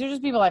met. These are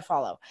just people I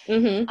follow.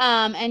 But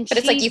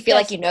it's like you feel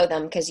like you know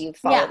them because you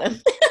follow them.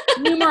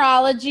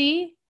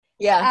 Numerology.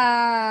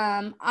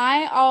 Yeah.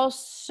 I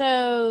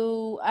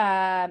also,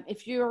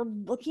 if you're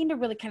looking to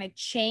really kind of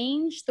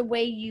change the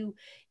way you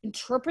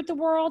interpret the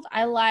world,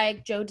 I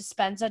like Joe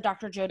Dispenza.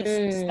 Dr. Joe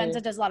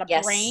Dispenza does a lot of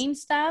brain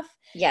stuff.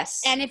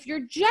 Yes. And if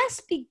you're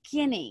just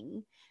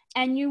beginning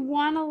and you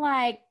want to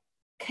like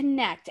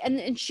connect,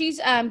 and she's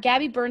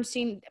Gabby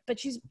Bernstein, but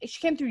she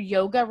came through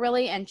yoga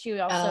really, and she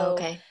also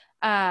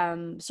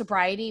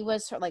sobriety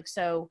was like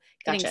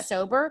getting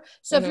sober.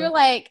 So if you're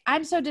like,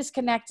 I'm so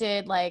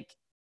disconnected, like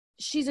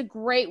she's a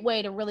great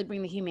way to really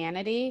bring the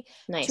humanity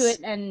to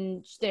it.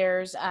 And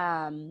there's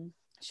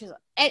she's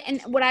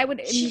and what I would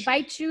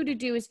invite you to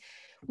do is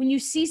when you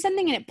see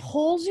something and it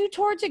pulls you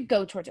towards it,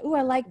 go towards it. Oh,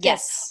 I like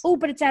this. Oh,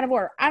 but it's out of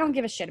order. I don't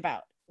give a shit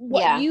about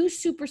what you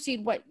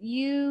supersede. What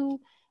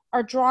you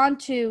are drawn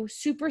to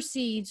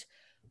supersedes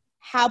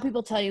how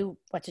people tell you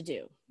what to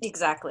do.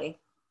 Exactly.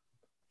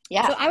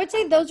 Yeah. So I would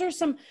say those are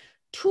some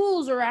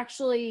tools or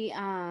actually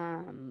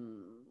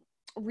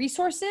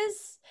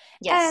resources.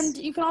 Yes. And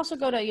you can also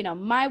go to,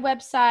 my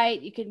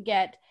website. You can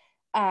get,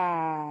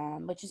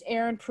 which is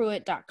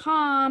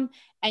erinpruitt.com.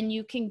 And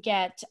you can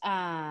get,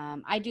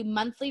 I do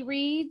monthly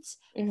reads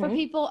for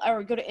people,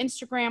 or go to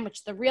Instagram, which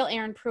is the real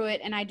Erin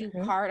Pruitt. And I do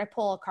I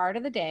pull a card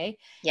of the day.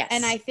 Yes.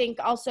 And I think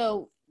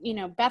also,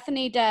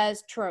 Bethany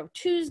does Tarot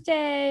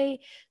Tuesday.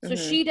 So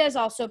she does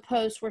also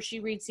posts where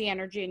she reads the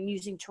energy and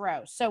using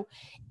Tarot. So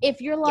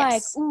if you're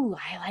like, ooh,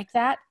 I like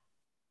that,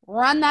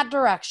 run that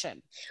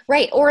direction.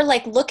 Right. Or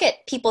like look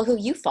at people who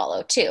you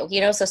follow too,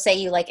 so say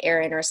you like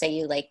Erin or say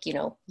you like,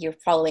 you're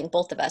following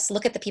both of us.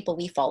 Look at the people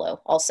we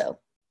follow also.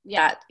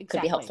 Yeah, that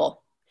could be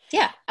helpful.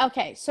 Yeah.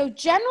 Okay. So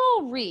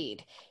general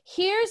read.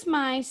 Here's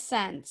my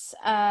sense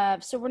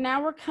of, so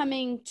we're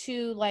coming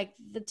to like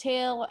the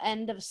tail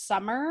end of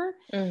summer.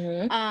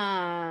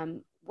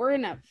 We're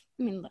in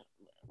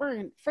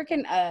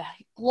freaking a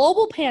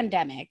global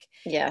pandemic.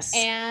 Yes.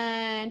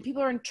 And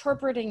people are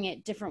interpreting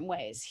it different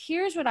ways.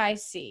 Here's what I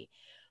see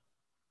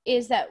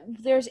is that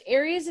there's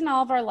areas in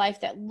all of our life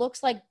that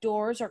looks like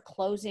doors are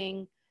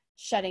closing,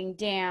 shutting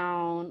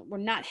down. We're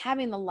not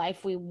having the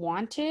life we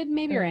wanted,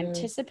 maybe or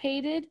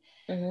anticipated.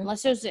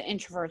 Unless those are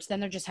introverts, then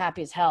they're just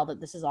happy as hell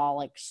that this is all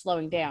like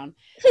slowing down.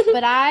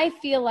 But I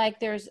feel like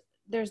there's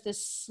been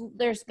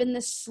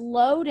this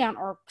slowdown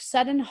or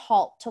sudden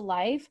halt to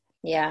life.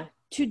 Yeah.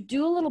 To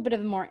do a little bit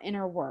of more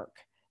inner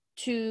work,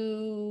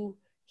 to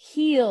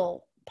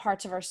heal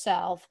parts of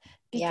ourselves,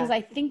 because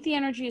I think the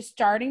energy is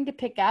starting to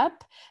pick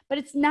up, but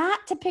it's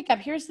not to pick up.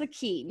 Here's the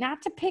key,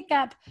 not to pick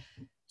up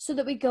so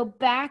that we go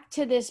back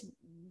to this,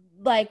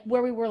 like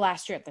where we were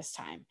last year at this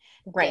time.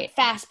 Right. Like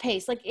fast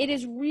paced. Like it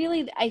is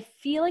really, I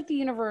feel like the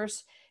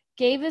universe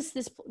gave us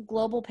this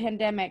global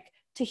pandemic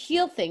to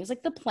heal things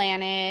like the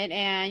planet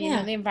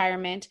and, the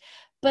environment,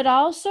 but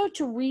also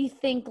to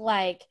rethink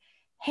like,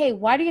 hey,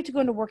 why do you have to go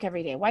into work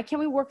every day? Why can't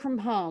we work from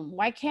home?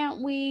 Why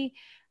can't we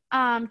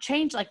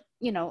change? Like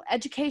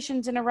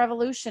education's in a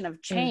revolution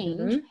of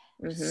change.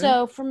 Mm-hmm.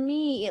 So for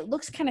me, it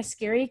looks kind of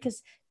scary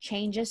because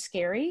change is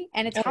scary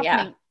and it's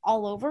happening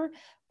all over.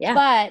 Yeah.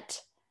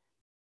 But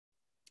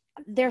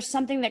there's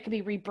something that could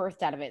be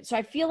rebirthed out of it. So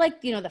I feel like,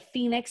 the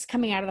phoenix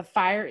coming out of the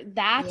fire,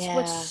 that's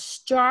what's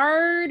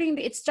starting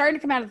to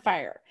come out of the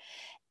fire.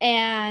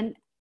 And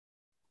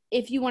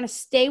if you want to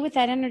stay with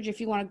that energy,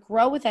 if you want to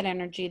grow with that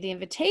energy, the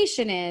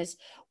invitation is,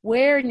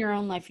 where in your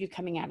own life are you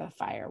coming out of the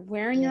fire?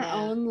 Where in your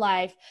own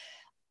life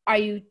are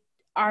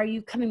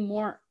you coming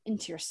more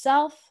into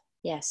yourself?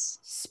 Yes.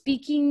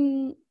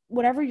 Speaking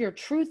whatever your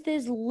truth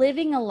is,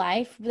 living a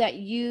life that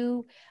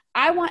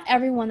I want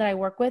everyone that I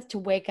work with to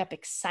wake up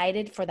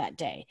excited for that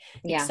day,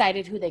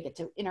 excited who they get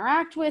to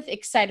interact with,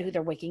 excited who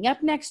they're waking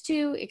up next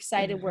to,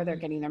 excited where they're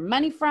getting their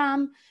money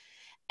from.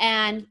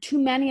 And too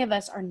many of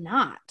us are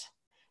not.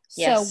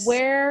 So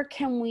where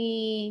can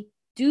we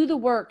do the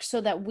work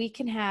so that we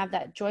can have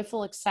that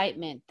joyful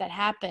excitement that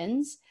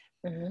happens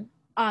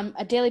on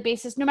a daily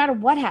basis, no matter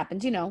what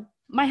happens?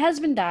 My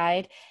husband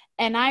died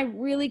and I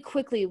really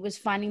quickly was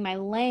finding my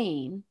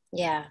lane.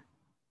 Yeah.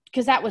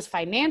 Because that was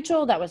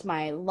financial. That was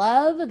my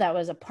love. That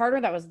was a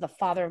partner. That was the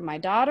father of my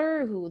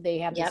daughter, who they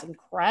had this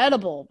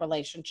incredible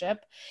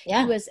relationship.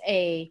 Yeah. He was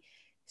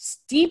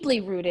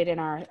deeply rooted in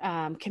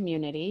our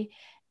community.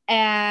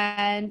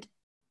 And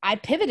I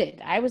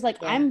pivoted. I was like,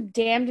 I'm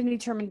damned and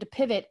determined to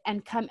pivot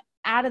and come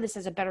out of this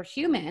as a better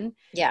human.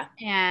 Yeah.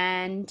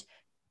 And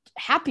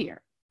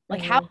happier.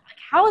 Like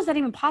how is that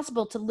even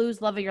possible, to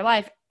lose love of your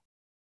life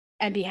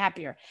and be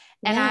happier?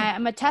 And I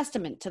am a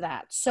testament to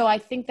that. So I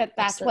think that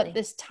that's what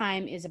this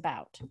time is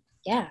about.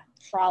 Yeah.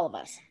 For all of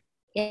us.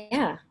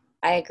 Yeah,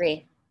 I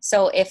agree.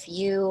 So if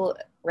you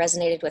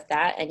resonated with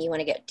that and you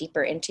want to get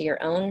deeper into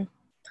your own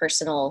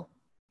personal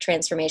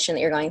transformation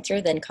that you're going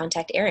through, then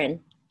contact Erin.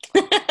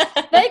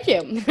 Thank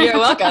you. You're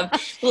welcome.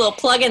 A little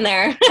plug in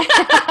there.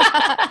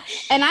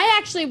 And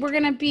we're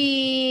going to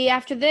be,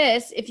 after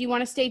this, if you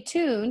want to stay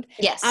tuned,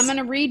 I'm going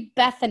to read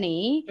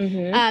Bethany,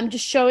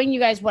 just showing you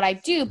guys what I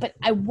do. But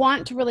I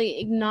want to really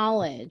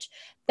acknowledge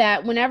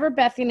that whenever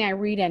Bethany and I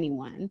read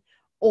anyone,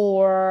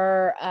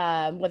 or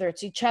whether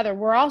it's each other,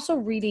 we're also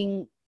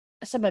reading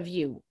some of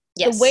you.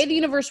 Yes. The way the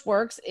universe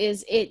works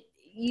is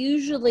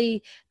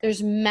usually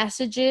there's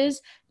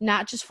messages,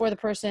 not just for the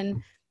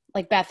person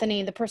like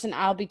Bethany, the person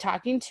I'll be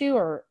talking to,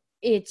 or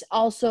it's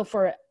also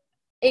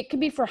it could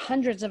be for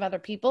hundreds of other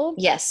people.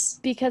 Yes.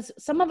 Because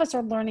some of us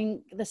are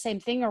learning the same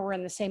thing, or we're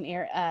in the same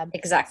area,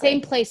 exactly,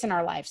 same place in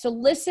our life. So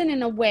listen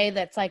in a way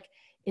that's like,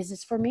 is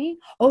this for me?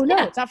 Oh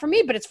no, it's not for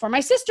me, but it's for my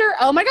sister.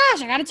 Oh my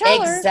gosh, I got to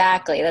tell her.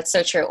 Exactly. That's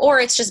so true. Or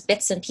it's just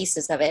bits and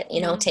pieces of it,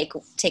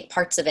 take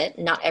parts of it.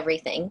 Not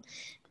everything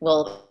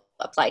will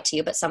apply to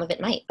you, but some of it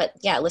might. But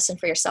listen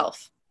for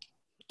yourself.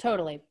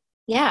 Totally.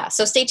 Yeah.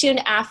 So stay tuned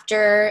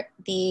after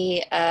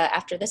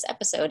after this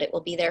episode. It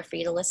will be there for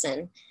you to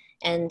listen.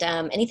 And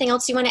anything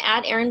else you want to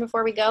add, Erin,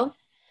 before we go?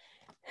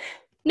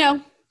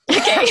 No.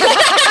 Okay.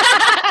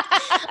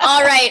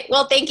 All right.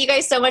 Well, thank you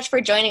guys so much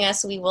for joining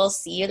us. We will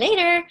see you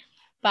later.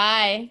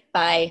 Bye.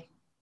 Bye.